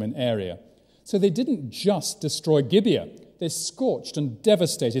Benjamin area. So they didn't just destroy Gibeah. They scorched and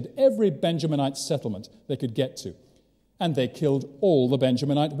devastated every Benjaminite settlement they could get to. And they killed all the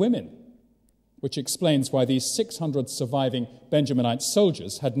Benjaminite women, which explains why these 600 surviving Benjaminite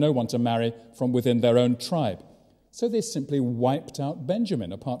soldiers had no one to marry from within their own tribe. So they simply wiped out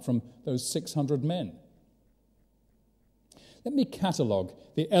Benjamin, apart from those 600 men. Let me catalogue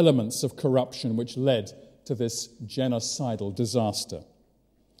the elements of corruption which led to this genocidal disaster.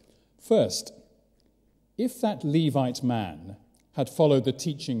 First, if that Levite man had followed the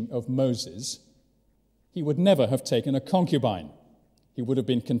teaching of Moses, he would never have taken a concubine. He would have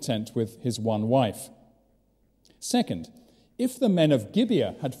been content with his one wife. Second, if the men of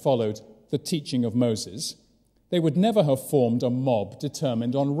Gibeah had followed the teaching of Moses, they would never have formed a mob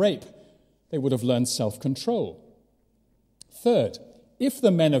determined on rape. They would have learned self-control. Third, if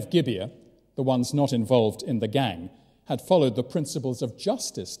the men of Gibeah, the ones not involved in the gang, had followed the principles of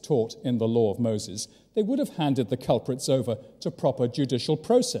justice taught in the law of Moses, they would have handed the culprits over to proper judicial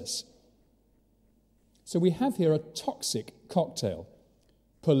process. So we have here a toxic cocktail: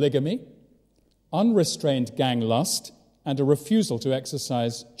 polygamy, unrestrained gang lust, and a refusal to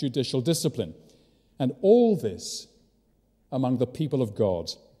exercise judicial discipline. And all this among the people of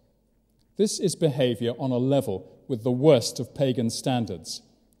God. This is behavior on a level with the worst of pagan standards.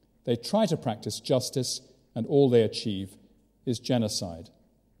 They try to practice justice, and all they achieve is genocide.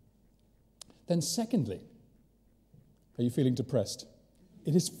 Then secondly, are you feeling depressed?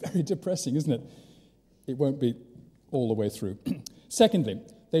 It is very depressing, isn't it? It won't be all the way through. Secondly,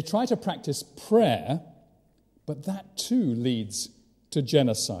 they try to practice prayer, but that too leads to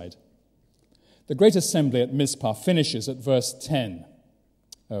genocide. The Great Assembly at Mizpah finishes at verse 10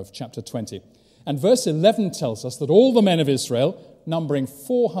 of chapter 20. And verse 11 tells us that all the men of Israel, numbering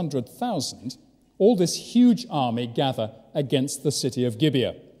 400,000, all this huge army gather against the city of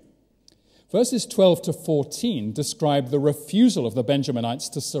Gibeah. Verses 12 to 14 describe the refusal of the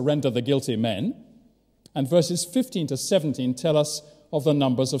Benjaminites to surrender the guilty men, and verses 15 to 17 tell us of the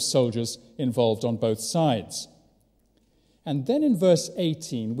numbers of soldiers involved on both sides. And then in verse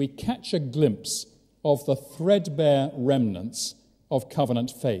 18, we catch a glimpse of the threadbare remnants of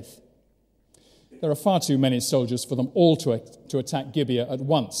covenant faith. There are far too many soldiers for them all to attack Gibeah at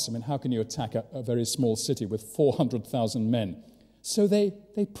once. I mean, how can you attack a very small city with 400,000 men? So they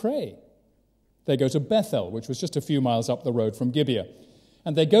pray. They go to Bethel, which was just a few miles up the road from Gibeah.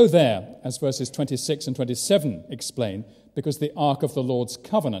 And they go there, as verses 26 and 27 explain, because the Ark of the Lord's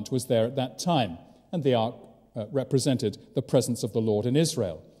covenant was there at that time, and the Ark represented the presence of the Lord in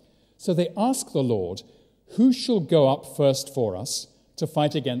Israel. So they ask the Lord, who shall go up first for us to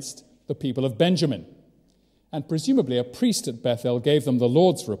fight against the people of Benjamin? And presumably a priest at Bethel gave them the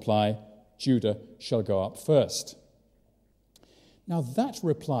Lord's reply, Judah shall go up first. Now that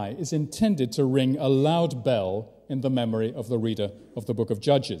reply is intended to ring a loud bell in the memory of the reader of the book of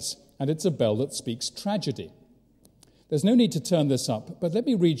Judges, and it's a bell that speaks tragedy. There's no need to turn this up, but let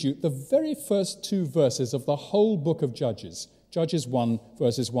me read you the very first two verses of the whole book of Judges, Judges 1,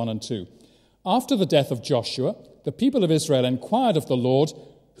 verses 1 and 2. After the death of Joshua, the people of Israel inquired of the Lord,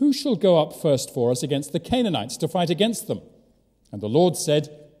 who shall go up first for us against the Canaanites to fight against them? And the Lord said,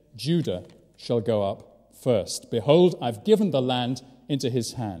 Judah shall go up first. Behold, I've given the land into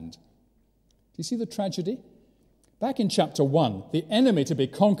his hand. Do you see the tragedy? Back in chapter 1, the enemy to be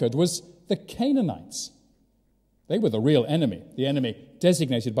conquered was the Canaanites. They were the real enemy, the enemy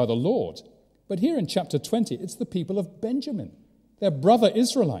designated by the Lord. But here in chapter 20, it's the people of Benjamin, their brother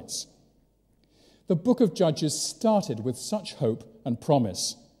Israelites. The book of Judges started with such hope and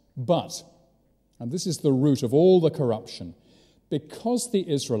promise, but, and this is the root of all the corruption, because the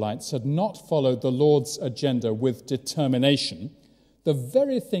Israelites had not followed the Lord's agenda with determination, The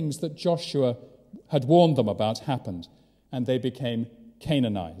very things that Joshua had warned them about happened, and they became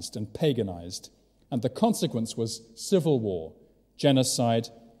Canaanized and paganized. And the consequence was civil war, genocide,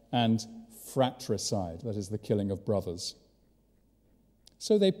 and fratricide, that is, the killing of brothers.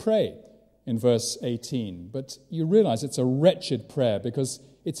 So they pray in verse 18, but you realize it's a wretched prayer because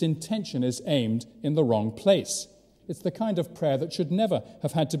its intention is aimed in the wrong place. It's the kind of prayer that should never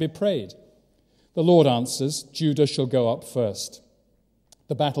have had to be prayed. The Lord answers, Judah shall go up first.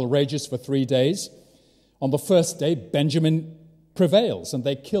 The battle rages for 3 days. On the first day, Benjamin prevails, and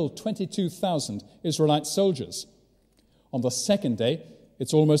they kill 22,000 Israelite soldiers. On the second day,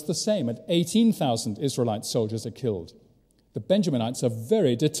 it's almost the same, and 18,000 Israelite soldiers are killed. The Benjaminites are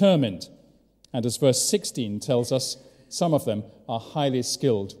very determined, and as verse 16 tells us, some of them are highly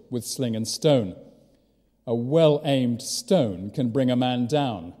skilled with sling and stone. A well-aimed stone can bring a man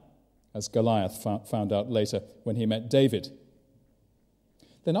down, as Goliath found out later when he met David.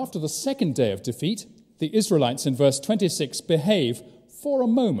 Then after the second day of defeat, the Israelites in verse 26 behave for a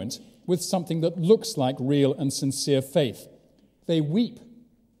moment with something that looks like real and sincere faith. They weep,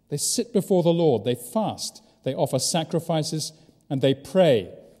 they sit before the Lord, they fast, they offer sacrifices, and they pray.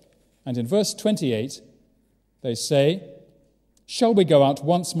 And in verse 28, they say, shall we go out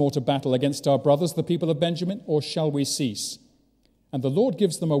once more to battle against our brothers, the people of Benjamin, or shall we cease? And the Lord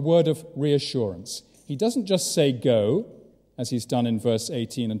gives them a word of reassurance. He doesn't just say go, as he's done in verse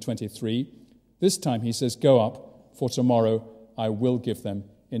 18 and 23. This time he says, go up, for tomorrow I will give them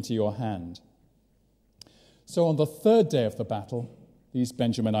into your hand. So on the third day of the battle, these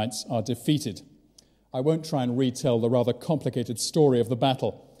Benjaminites are defeated. I won't try and retell the rather complicated story of the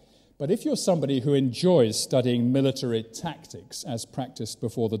battle, but if you're somebody who enjoys studying military tactics as practiced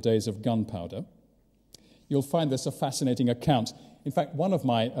before the days of gunpowder, you'll find this a fascinating account. In fact, one of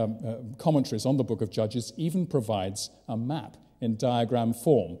my commentaries on the book of Judges even provides a map in diagram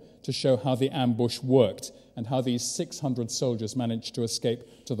form to show how the ambush worked and how these 600 soldiers managed to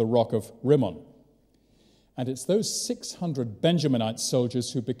escape to the rock of Rimmon. And it's those 600 Benjaminite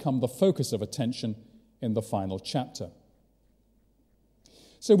soldiers who become the focus of attention in the final chapter.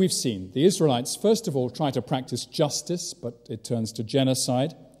 So we've seen the Israelites, first of all, try to practice justice, but it turns to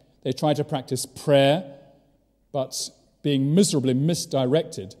genocide. They try to practice prayer, but being miserably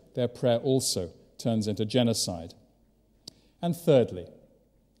misdirected, their prayer also turns into genocide. And thirdly,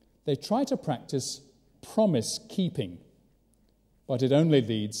 they try to practice promise-keeping, but it only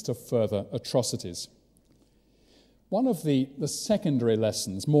leads to further atrocities. One of the secondary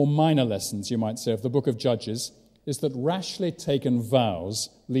lessons, more minor lessons, you might say, of the book of Judges is that rashly taken vows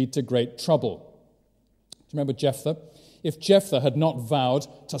lead to great trouble. Do you remember Jephthah? If Jephthah had not vowed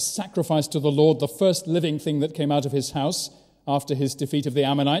to sacrifice to the Lord the first living thing that came out of his house after his defeat of the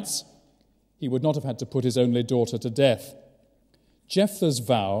Ammonites, he would not have had to put his only daughter to death. Jephthah's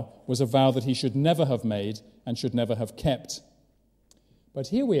vow was a vow that he should never have made and should never have kept. But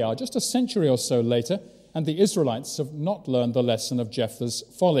here we are, just a century or so later, and the Israelites have not learned the lesson of Jephthah's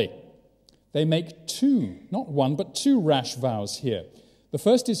folly. They make two, not one, but two rash vows here. The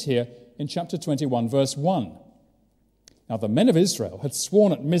first is here in chapter 21, verse 1. Now the men of Israel had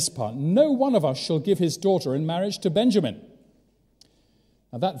sworn at Mizpah, no one of us shall give his daughter in marriage to Benjamin.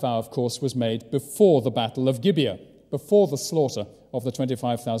 Now that vow, of course, was made before the battle of Gibeah, before the slaughter of the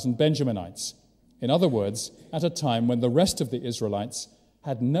 25,000 Benjaminites. In other words, at a time when the rest of the Israelites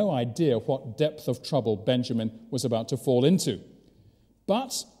had no idea what depth of trouble Benjamin was about to fall into.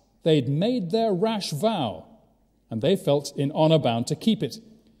 But they'd made their rash vow, and they felt in honor bound to keep it.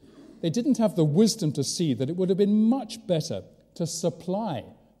 They didn't have the wisdom to see that it would have been much better to supply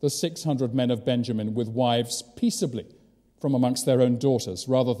the 600 men of Benjamin with wives peaceably from amongst their own daughters,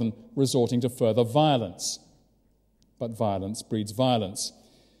 rather than resorting to further violence. But violence breeds violence.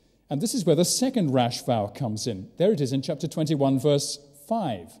 And this is where the second rash vow comes in. There it is in chapter 21, verse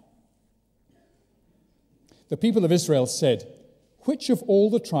 5. The people of Israel said, which of all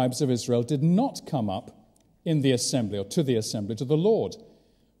the tribes of Israel did not come up in the assembly, or to the assembly, to the Lord?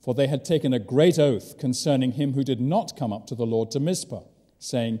 For they had taken a great oath concerning him who did not come up to the Lord to Mizpah,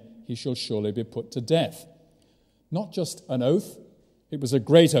 saying, he shall surely be put to death. Not just an oath, it was a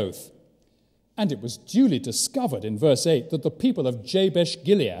great oath. And it was duly discovered in verse 8 that the people of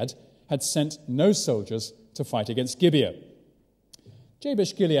Jabesh-Gilead had sent no soldiers to fight against Gibeah.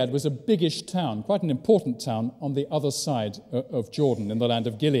 Jabesh-Gilead was a biggish town, quite an important town on the other side of Jordan in the land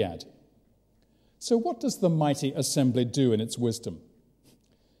of Gilead. So what does the mighty assembly do in its wisdom?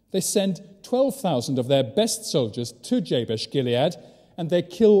 They send 12,000 of their best soldiers to Jabesh-Gilead, and they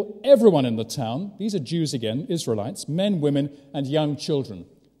kill everyone in the town. These are Jews again, Israelites, men, women, and young children.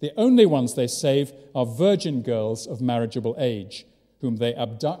 The only ones they save are virgin girls of marriageable age, whom they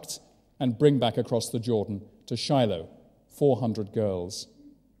abduct and bring back across the Jordan to Shiloh, 400 girls.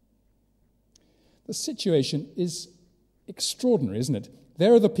 The situation is extraordinary, isn't it?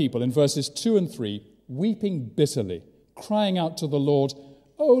 There are the people in verses 2 and 3 weeping bitterly, crying out to the Lord,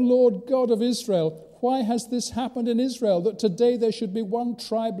 "O Lord God of Israel, why has this happened in Israel, that today there should be one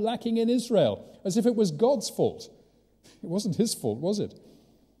tribe lacking in Israel?" As if it was God's fault. It wasn't his fault, was it?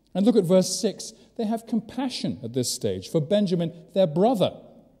 And look at verse 6. They have compassion at this stage for Benjamin, their brother.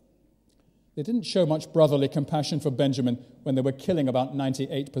 They didn't show much brotherly compassion for Benjamin when they were killing about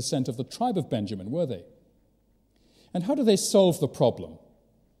 98% of the tribe of Benjamin, were they? And how do they solve the problem?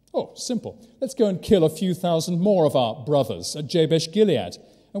 Oh, simple. Let's go and kill a few thousand more of our brothers at Jabesh Gilead.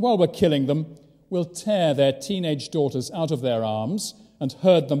 And while we're killing them, we'll tear their teenage daughters out of their arms and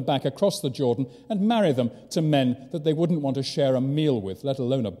herd them back across the Jordan and marry them to men that they wouldn't want to share a meal with, let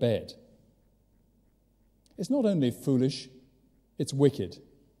alone a bed. It's not only foolish, it's wicked.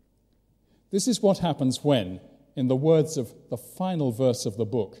 This is what happens when, in the words of the final verse of the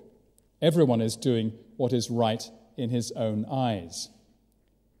book, everyone is doing what is right in his own eyes.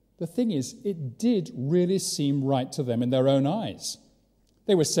 The thing is, it did really seem right to them in their own eyes.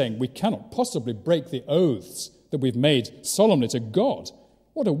 They were saying, "We cannot possibly break the oaths that we've made solemnly to God.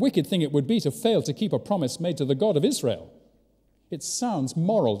 What a wicked thing it would be to fail to keep a promise made to the God of Israel." It sounds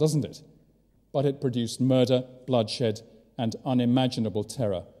moral, doesn't it? But it produced murder, bloodshed, and unimaginable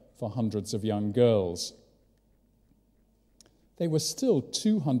terror for hundreds of young girls. They were still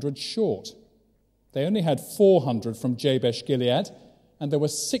 200 short. They only had 400 from Jabesh Gilead, and there were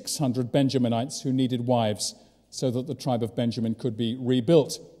 600 Benjaminites who needed wives so that the tribe of Benjamin could be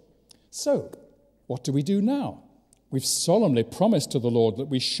rebuilt. So, what do we do now? We've solemnly promised to the Lord that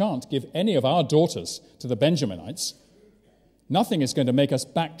we shan't give any of our daughters to the Benjaminites. Nothing is going to make us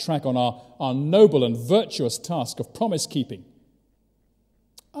backtrack on our noble and virtuous task of promise-keeping.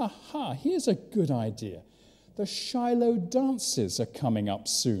 Aha, here's a good idea. The Shiloh dances are coming up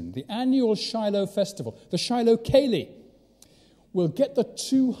soon, the annual Shiloh festival, the Shiloh Keli. We'll get the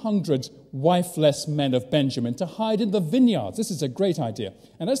 200 wifeless men of Benjamin to hide in the vineyards. This is a great idea.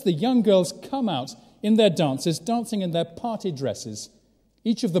 And as the young girls come out in their dances, dancing in their party dresses,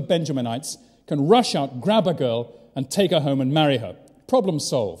 each of the Benjaminites can rush out, grab a girl, and take her home and marry her. Problem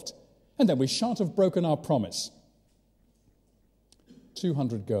solved. And then we shan't have broken our promise.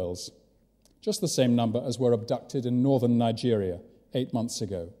 200 girls. Just the same number as were abducted in northern Nigeria 8 months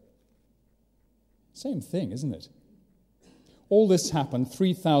ago. Same thing, isn't it? All this happened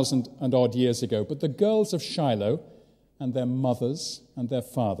 3,000 and odd years ago, but the girls of Shiloh and their mothers and their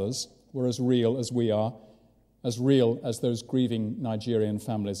fathers were as real as we are, as real as those grieving Nigerian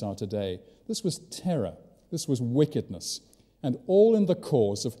families are today. This was terror, this was wickedness, and all in the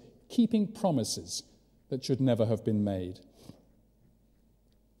cause of keeping promises that should never have been made.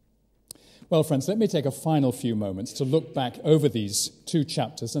 Well, friends, let me take a final few moments to look back over these 2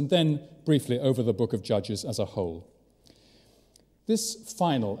 chapters and then briefly over the book of Judges as a whole. This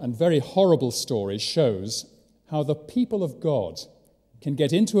final and very horrible story shows how the people of God can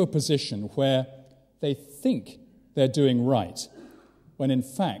get into a position where they think they're doing right, when in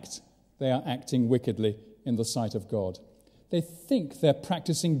fact they are acting wickedly in the sight of God. They think they're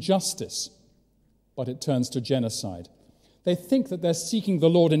practicing justice, but it turns to genocide. They think that they're seeking the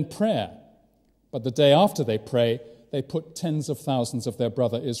Lord in prayer, but the day after they pray, they put tens of thousands of their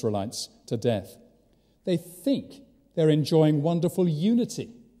brother Israelites to death. They think they're enjoying wonderful unity,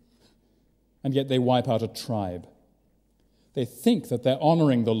 and yet they wipe out a tribe. They think that they're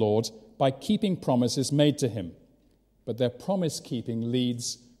honoring the Lord by keeping promises made to him, but their promise-keeping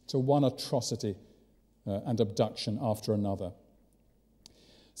leads to one atrocity and abduction after another.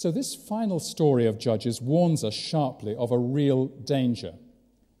 So this final story of Judges warns us sharply of a real danger,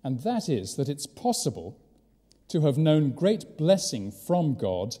 and that is that it's possible to have known great blessing from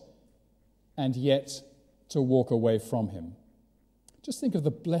God and yet to walk away from him. Just think of the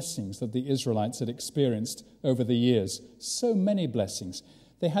blessings that the Israelites had experienced over the years. So many blessings.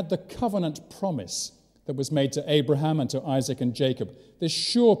 They had the covenant promise that was made to Abraham and to Isaac and Jacob, this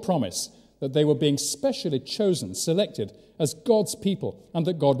sure promise that they were being specially chosen, selected as God's people, and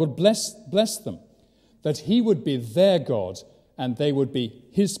that God would bless them, that he would be their God and they would be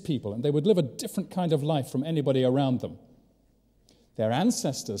his people, and they would live a different kind of life from anybody around them. Their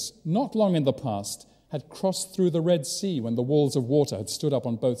ancestors, not long in the past, had crossed through the Red Sea when the walls of water had stood up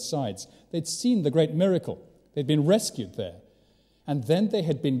on both sides. They'd seen the great miracle. They'd been rescued there. And then they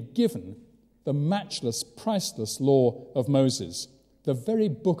had been given the matchless, priceless law of Moses, the very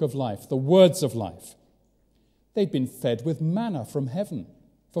book of life, the words of life. They'd been fed with manna from heaven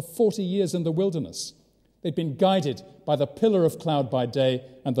for 40 years in the wilderness. They'd been guided by the pillar of cloud by day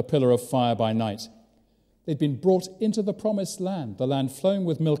and the pillar of fire by night. They'd been brought into the promised land, the land flowing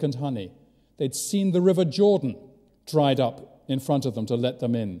with milk and honey. They'd seen the river Jordan dried up in front of them to let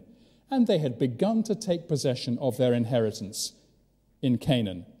them in. And they had begun to take possession of their inheritance in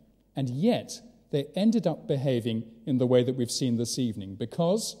Canaan. And yet they ended up behaving in the way that we've seen this evening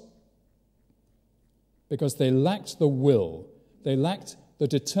because they lacked the will, they lacked the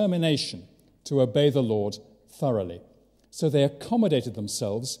determination to obey the Lord thoroughly. So they accommodated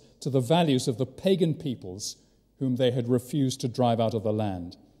themselves to the values of the pagan peoples whom they had refused to drive out of the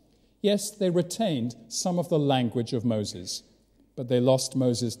land. Yes, they retained some of the language of Moses, but they lost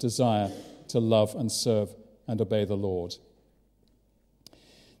Moses' desire to love and serve and obey the Lord.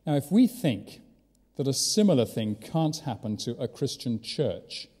 Now, if we think that a similar thing can't happen to a Christian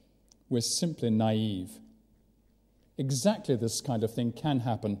church, we're simply naive. Exactly this kind of thing can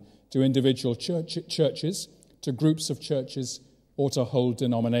happen to individual churches, to groups of churches, or to whole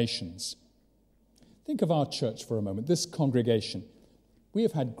denominations. Think of our church for a moment, this congregation. We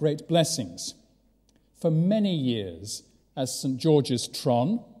have had great blessings. For many years, as St. George's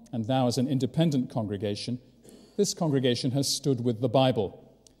Tron, and now as an independent congregation, this congregation has stood with the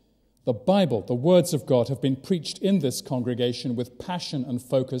Bible. The Bible, the words of God, have been preached in this congregation with passion and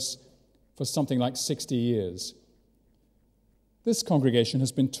focus for something like 60 years. This congregation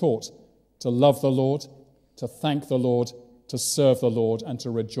has been taught to love the Lord, to thank the Lord, to serve the Lord, and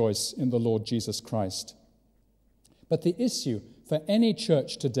to rejoice in the Lord Jesus Christ. But the issue for any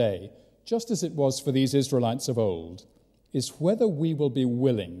church today, just as it was for these Israelites of old, is whether we will be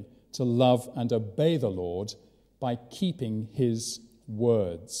willing to love and obey the Lord by keeping his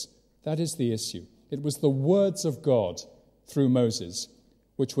words. That is the issue. It was the words of God through Moses,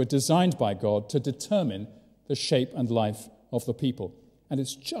 which were designed by God to determine the shape and life of the people. And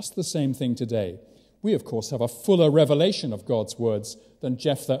it's just the same thing today. We, of course, have a fuller revelation of God's words than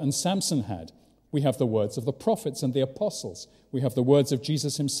Jephthah and Samson had. We have the words of the prophets and the apostles. We have the words of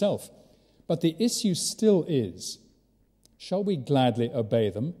Jesus himself. But the issue still is, shall we gladly obey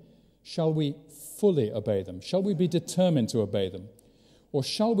them? Shall we fully obey them? Shall we be determined to obey them? Or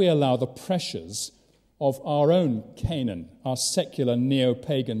shall we allow the pressures of our own Canaan, our secular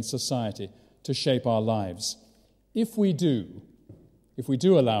neo-pagan society, to shape our lives? If we do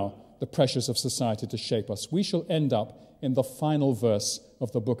allow the pressures of society to shape us, we shall end up in the final verse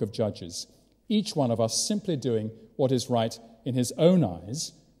of the book of Judges, each one of us simply doing what is right in his own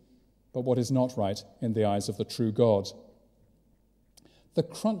eyes, but what is not right in the eyes of the true God. The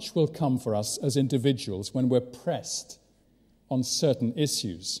crunch will come for us as individuals when we're pressed on certain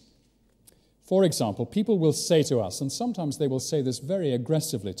issues. For example, people will say to us, and sometimes they will say this very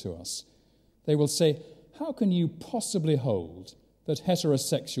aggressively to us, they will say, how can you possibly hold that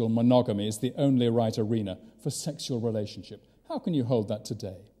heterosexual monogamy is the only right arena for sexual relationship? How can you hold that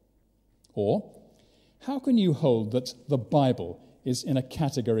today? Or, how can you hold that the Bible is in a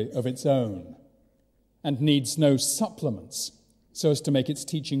category of its own and needs no supplements so as to make its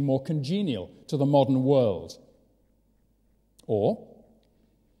teaching more congenial to the modern world? Or,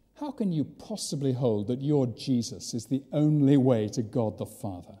 how can you possibly hold that your Jesus is the only way to God the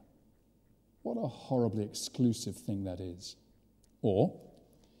Father? What a horribly exclusive thing that is. Or,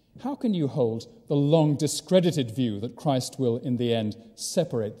 how can you hold the long discredited view that Christ will, in the end,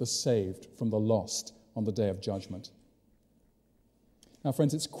 separate the saved from the lost on the day of judgment? Now,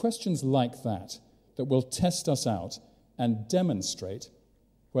 friends, it's questions like that that will test us out and demonstrate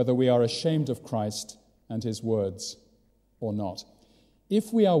whether we are ashamed of Christ and his words or not.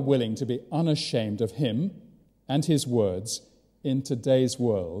 If we are willing to be unashamed of him and his words in today's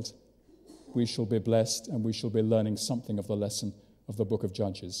world, we shall be blessed and we shall be learning something of the lesson of the book of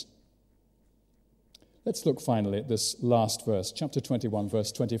Judges. Let's look finally at this last verse, chapter 21,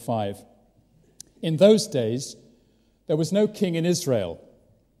 verse 25. In those days, there was no king in Israel.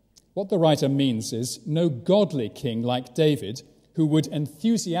 What the writer means is no godly king like David who would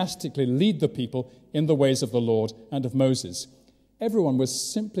enthusiastically lead the people in the ways of the Lord and of Moses. Everyone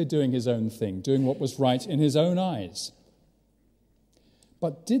was simply doing his own thing, doing what was right in his own eyes.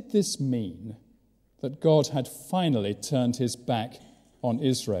 But did this mean that God had finally turned his back on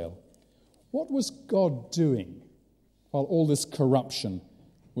Israel? What was God doing while all this corruption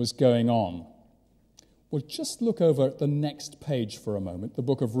was going on? Well, just look over at the next page for a moment, the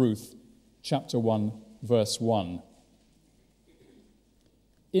book of Ruth, chapter 1, verse 1.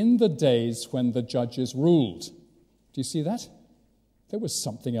 In the days when the judges ruled. Do you see that? There was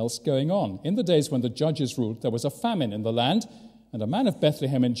something else going on. In the days when the judges ruled, there was a famine in the land, and a man of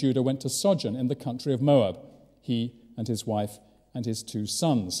Bethlehem in Judah went to sojourn in the country of Moab, he and his wife and his 2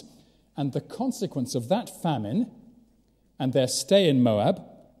 sons. And the consequence of that famine and their stay in Moab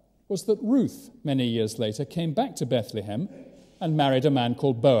was that Ruth, many years later, came back to Bethlehem and married a man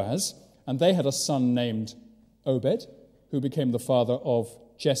called Boaz, and they had a son named Obed, who became the father of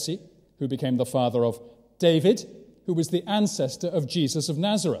Jesse, who became the father of David, who was the ancestor of Jesus of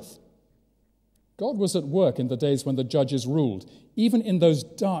Nazareth. God was at work in the days when the judges ruled. Even in those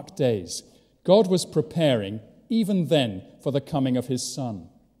dark days, God was preparing, even then, for the coming of his Son.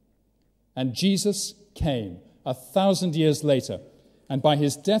 And Jesus came 1,000 years later, and by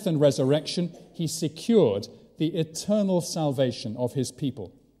his death and resurrection, he secured the eternal salvation of his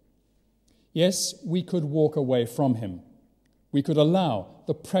people. Yes, we could walk away from him. We could allow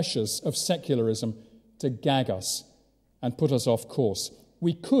the pressures of secularism to gag us and put us off course.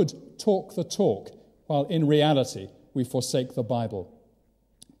 We could talk the talk, while in reality we forsake the Bible.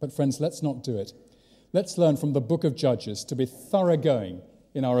 But friends, let's not do it. Let's learn from the book of Judges to be thoroughgoing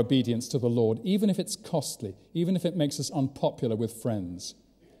in our obedience to the Lord, even if it's costly, even if it makes us unpopular with friends.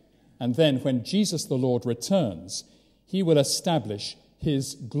 And then when Jesus the Lord returns, he will establish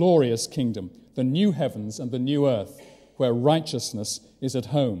his glorious kingdom, the new heavens and the new earth, where righteousness is at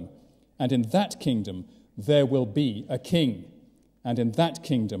home. And in that kingdom there will be a king. And in that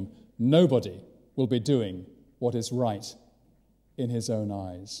kingdom nobody will be doing what is right in his own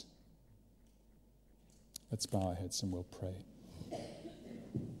eyes. Let's bow our heads and we'll pray.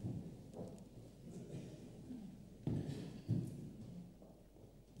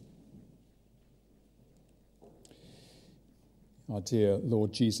 Our dear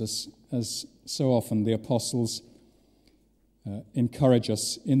Lord Jesus, as so often the apostles encourage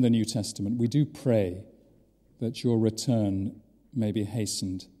us in the New Testament, we do pray that your return may be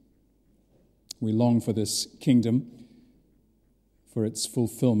hastened. We long for this kingdom, for its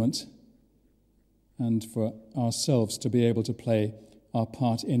fulfillment, and for ourselves to be able to play our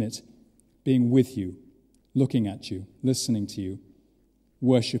part in it, being with you, looking at you, listening to you,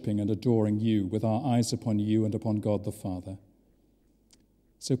 worshipping and adoring you with our eyes upon you and upon God the Father.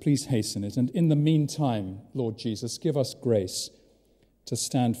 So please hasten it. And in the meantime, Lord Jesus, give us grace to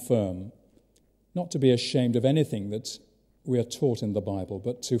stand firm, not to be ashamed of anything that we are taught in the Bible,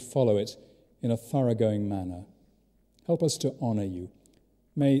 but to follow it in a thoroughgoing manner. Help us to honor you.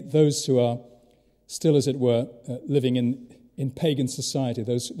 May those who are still, as it were, living in pagan society,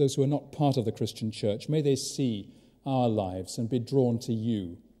 those who are not part of the Christian church, may they see our lives and be drawn to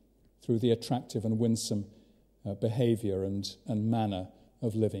you through the attractive and winsome behavior and manner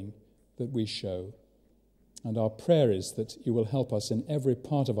of living that we show. And our prayer is that you will help us in every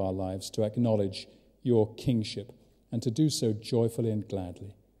part of our lives to acknowledge your kingship and to do so joyfully and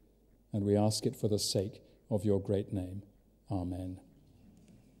gladly. And we ask it for the sake of your great name. Amen.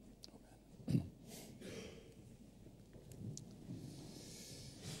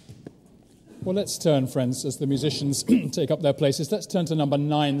 Well, let's turn, friends, as the musicians take up their places, let's turn to number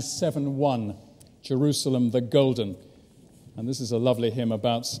 971, Jerusalem the Golden. And this is a lovely hymn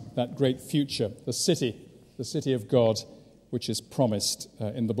about that great future, the city of God, which is promised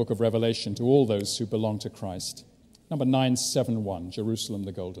in the book of Revelation to all those who belong to Christ. Number 971, Jerusalem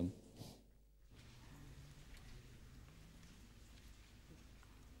the Golden.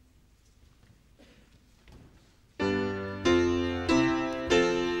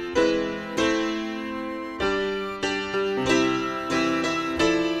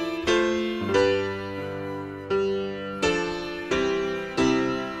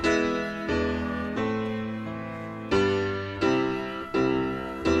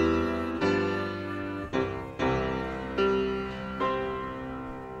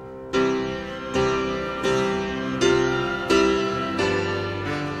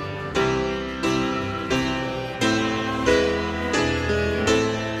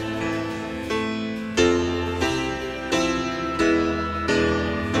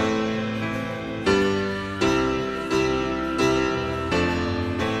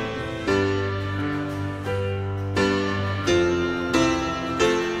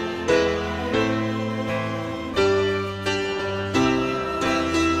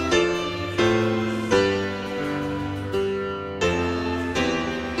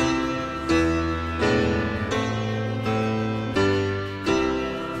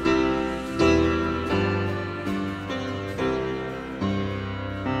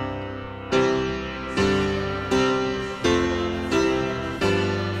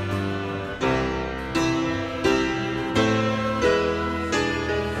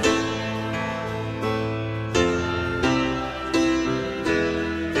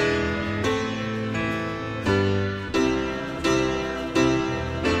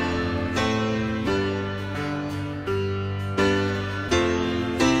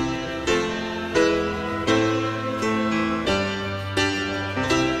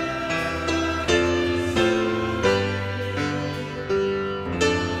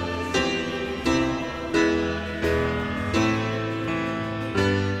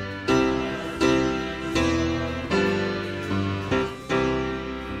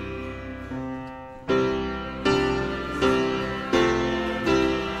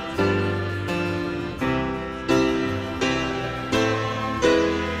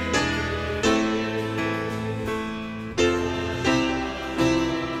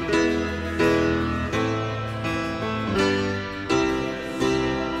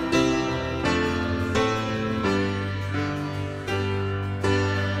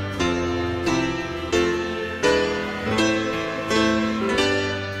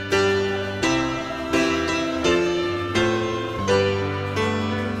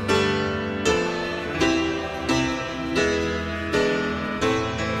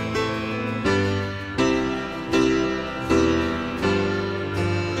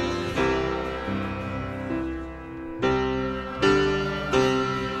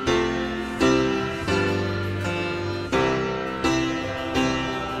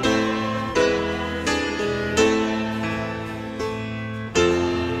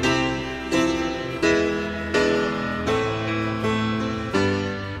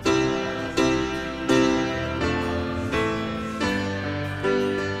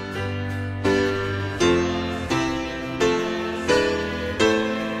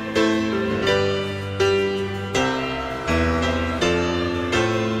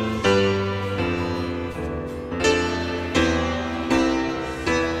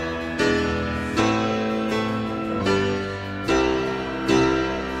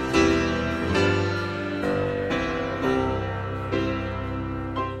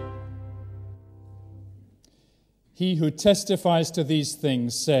 He who testifies to these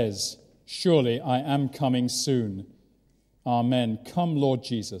things says, surely I am coming soon. Amen. Come, Lord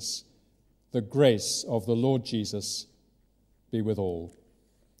Jesus. The grace of the Lord Jesus be with all.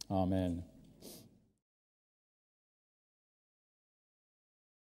 Amen.